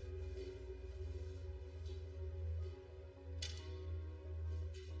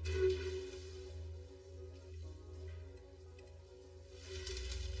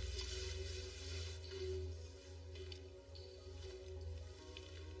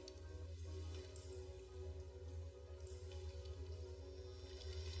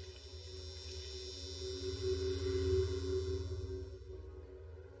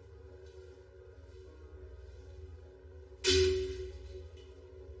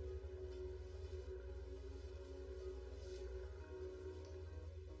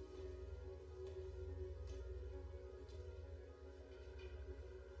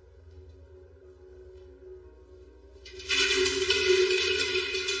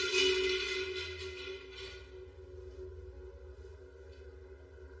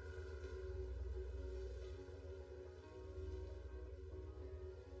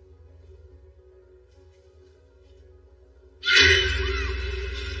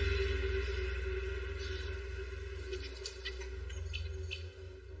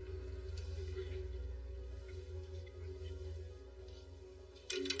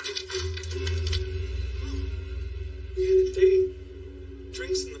 We had a date.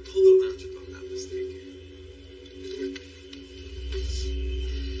 Drinks in the Polo Lounge, if I'm not mistaken.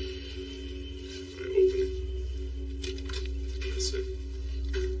 I open it. That's it.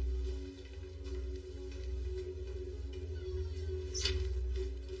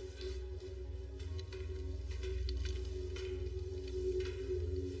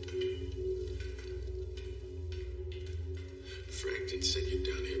 Frankton sent you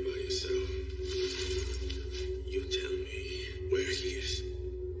down here by yourself. You tell me where he is,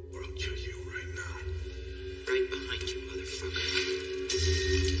 or I'll kill you right now. Right behind you, motherfucker.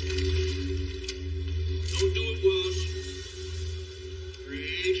 Don't do it, Walsh.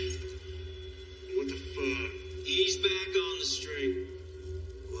 Reed? What the fuck? Ease back on the string.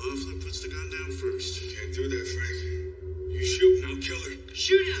 Loeffler puts the gun down first. Can't do that, Frank. You shoot and I'll kill her.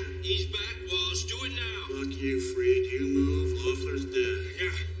 Shoot him! Ease back, Walsh. Do it now. Fuck you, Freed. You move, Loeffler's dead.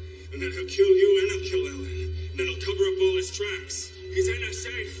 Yeah, and then he'll kill you and he'll kill Ellen. And then he'll cover up all his tracks. He's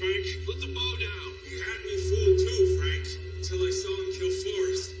NSA, Frank. Put the bow down. He had me fooled too, Frank, until I saw him kill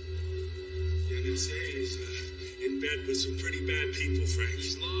Forrest. The NSA is in bed with some pretty bad people, Frank.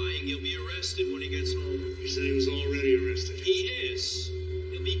 He's lying. He'll be arrested when he gets home. You said he was already arrested. He is.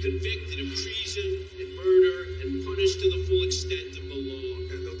 He'll be convicted of treason and murder and punished to the full extent of the law.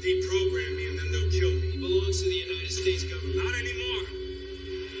 And they'll deprogram me and then they'll kill me. He belongs to the United States government. Not anymore.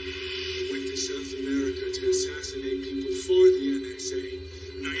 I went to South America to assassinate people for the NSA.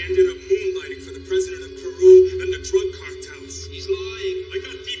 And I ended up moonlighting for the president of Peru and the drug cartels. He's lying. I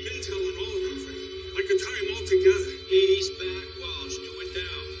got deep intel on all of them, Frank. I could tie them all together. Ease back, Walsh. Do it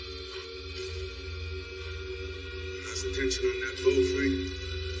now. How's the tension on that boat, Frank?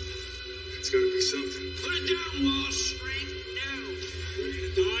 It's gotta be something. Put it down, Walsh. Straight now. Ready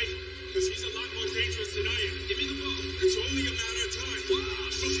to die? Because he's a lot more dangerous than I am. Give me the bow. It's only a matter of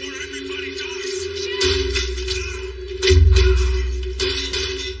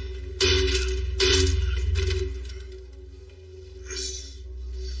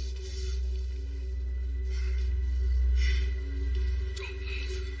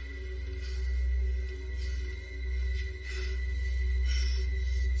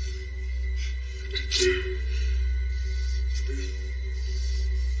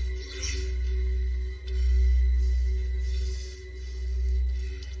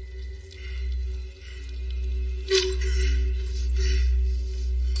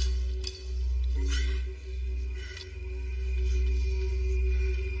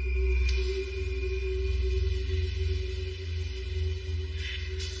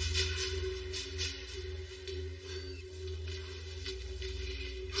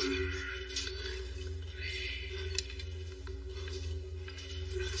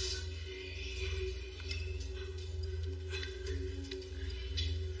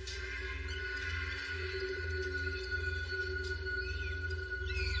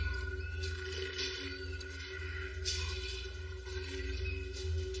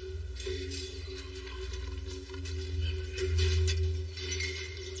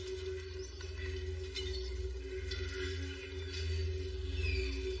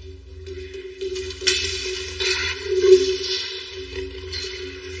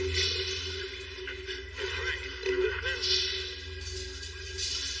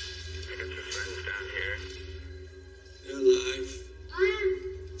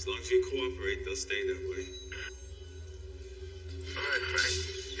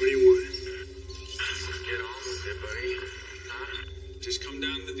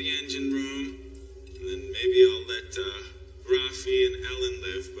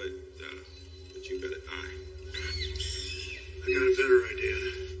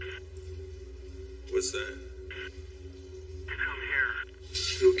What's that? Come here.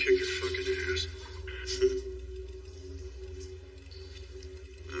 And I'll kick your fucking ass.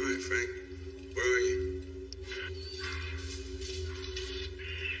 All right, Frank. Where are you?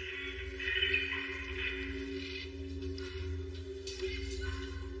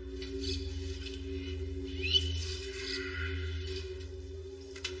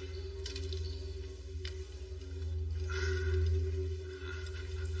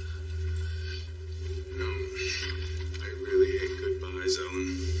 No, I really hate goodbyes, Ellen.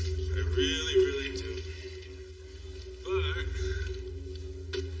 I really, really do. But I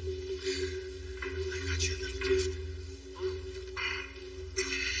got you a little gift.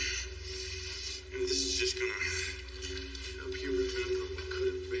 And this is just gonna help you remember what could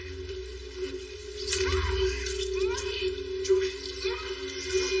have been. Joy.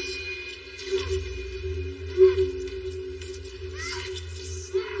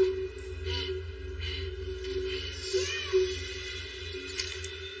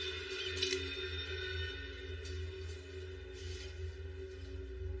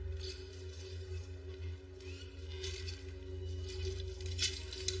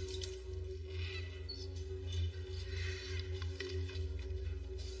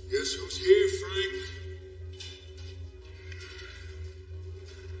 Guess who's here, Frank?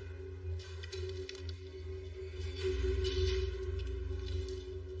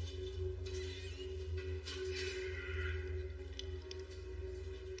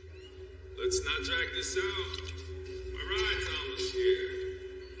 Let's not drag this out. All right, Thomas here.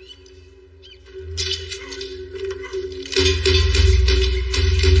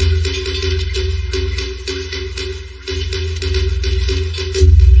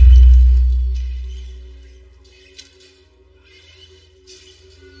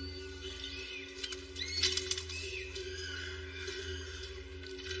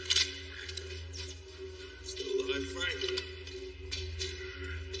 Still alive, Frank?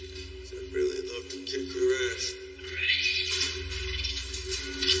 I'd really love to kick your ass.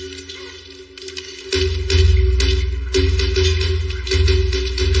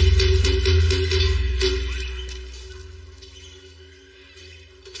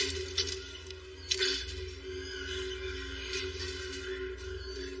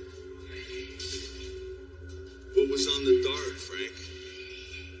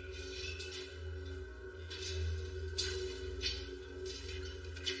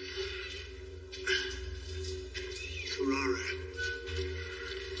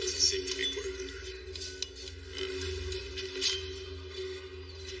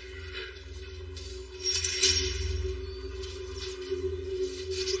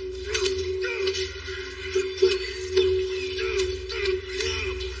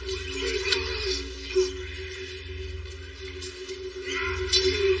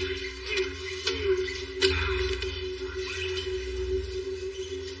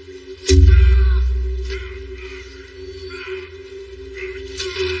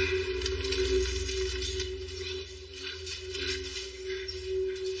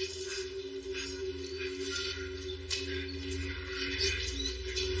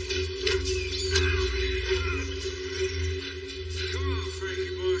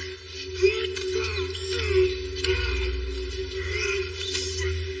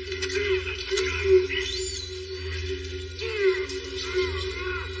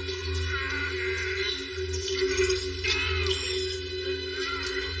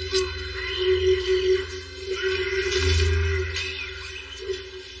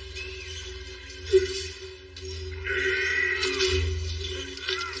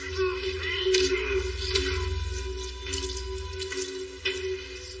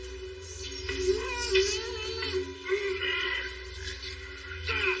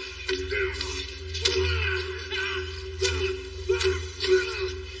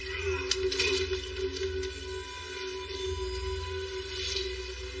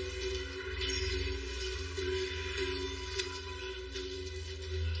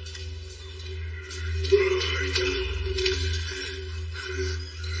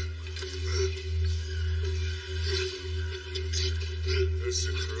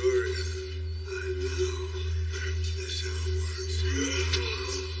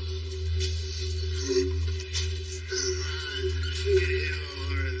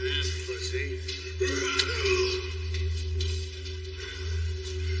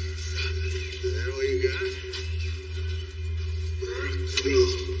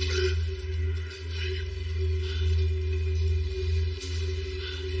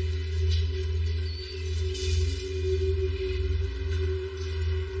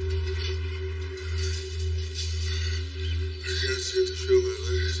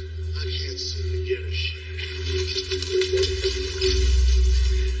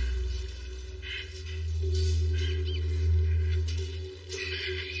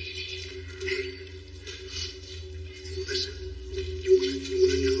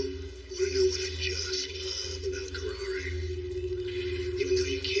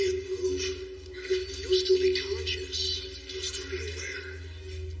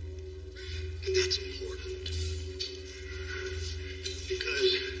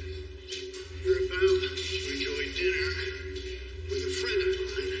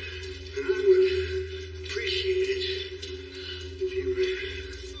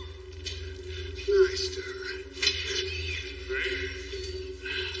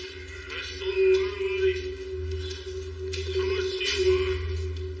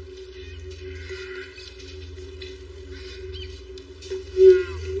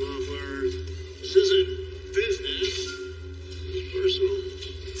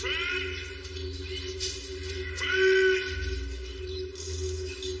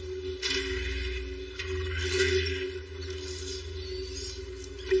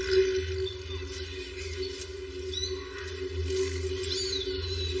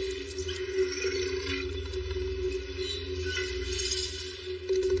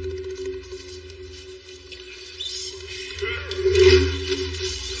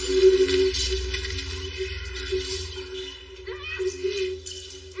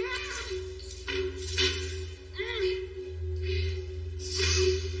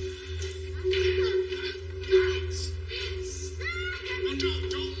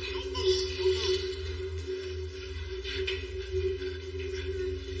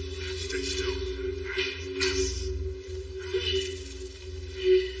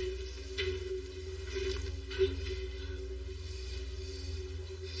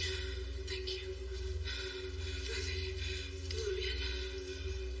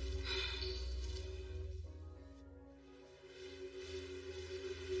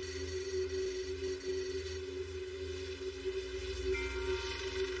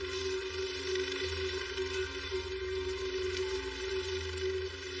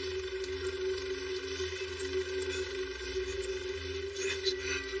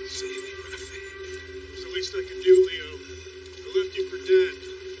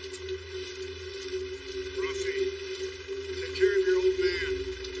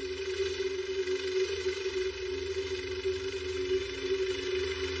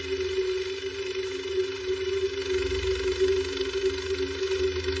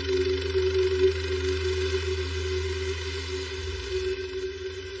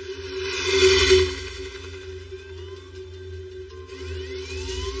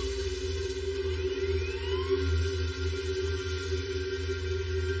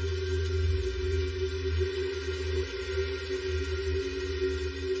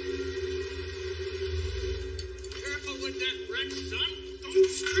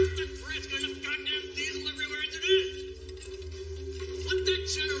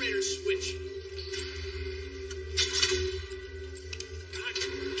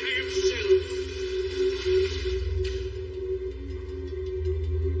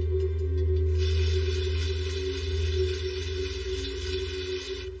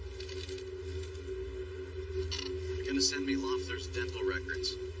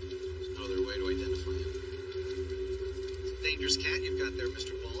 no other way to identify him. It's a dangerous cat you've got there,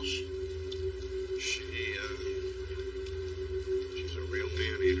 Mr. Walsh. She's a real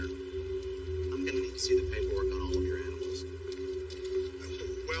man-eater. I'm gonna need to see the paperwork on all of your animals.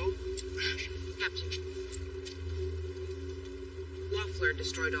 Well, Captain. Loeffler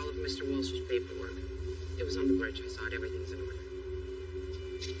destroyed all of Mr. Walsh's paperwork. It was on the bridge. I saw it. Everything's in order.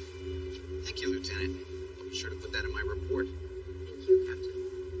 Thank you, Lieutenant. I'll be sure to put that in my report. Thank you, Captain.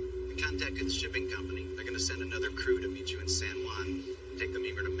 We contacted the shipping company. They're gonna send another crew to meet you in San Juan and take the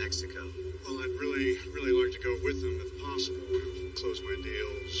Mimer to Mexico. well, I'd really like to go with them if possible. Close my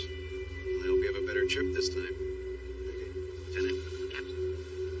deals. I hope you have a better trip this time. Lieutenant. Captain.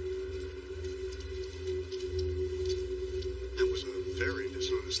 That was a very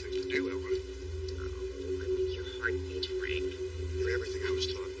dishonest thing to do, Ellen. Oh, I make your heart beat, Frank. You're everything I was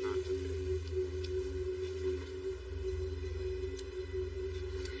taught not to be.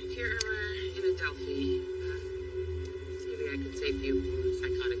 If you're ever in Adelphi, maybe I could save you from a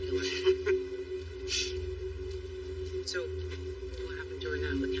psychotic killer. So, what happened to her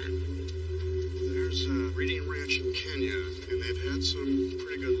now, the cat? There's a breeding ranch in Kenya, and they've had some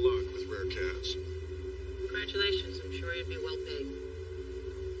pretty good luck with rare cats. Congratulations, I'm sure you'd be well paid.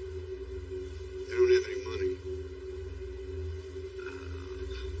 They don't have any money.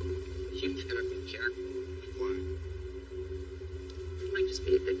 You better be careful. Why? You might just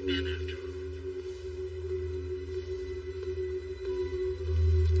be a big man after all.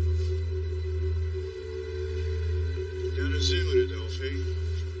 Got a zoo in Adelphi.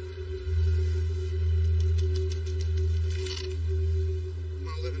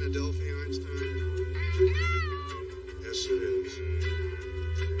 Want to live in Adelphi, Einstein?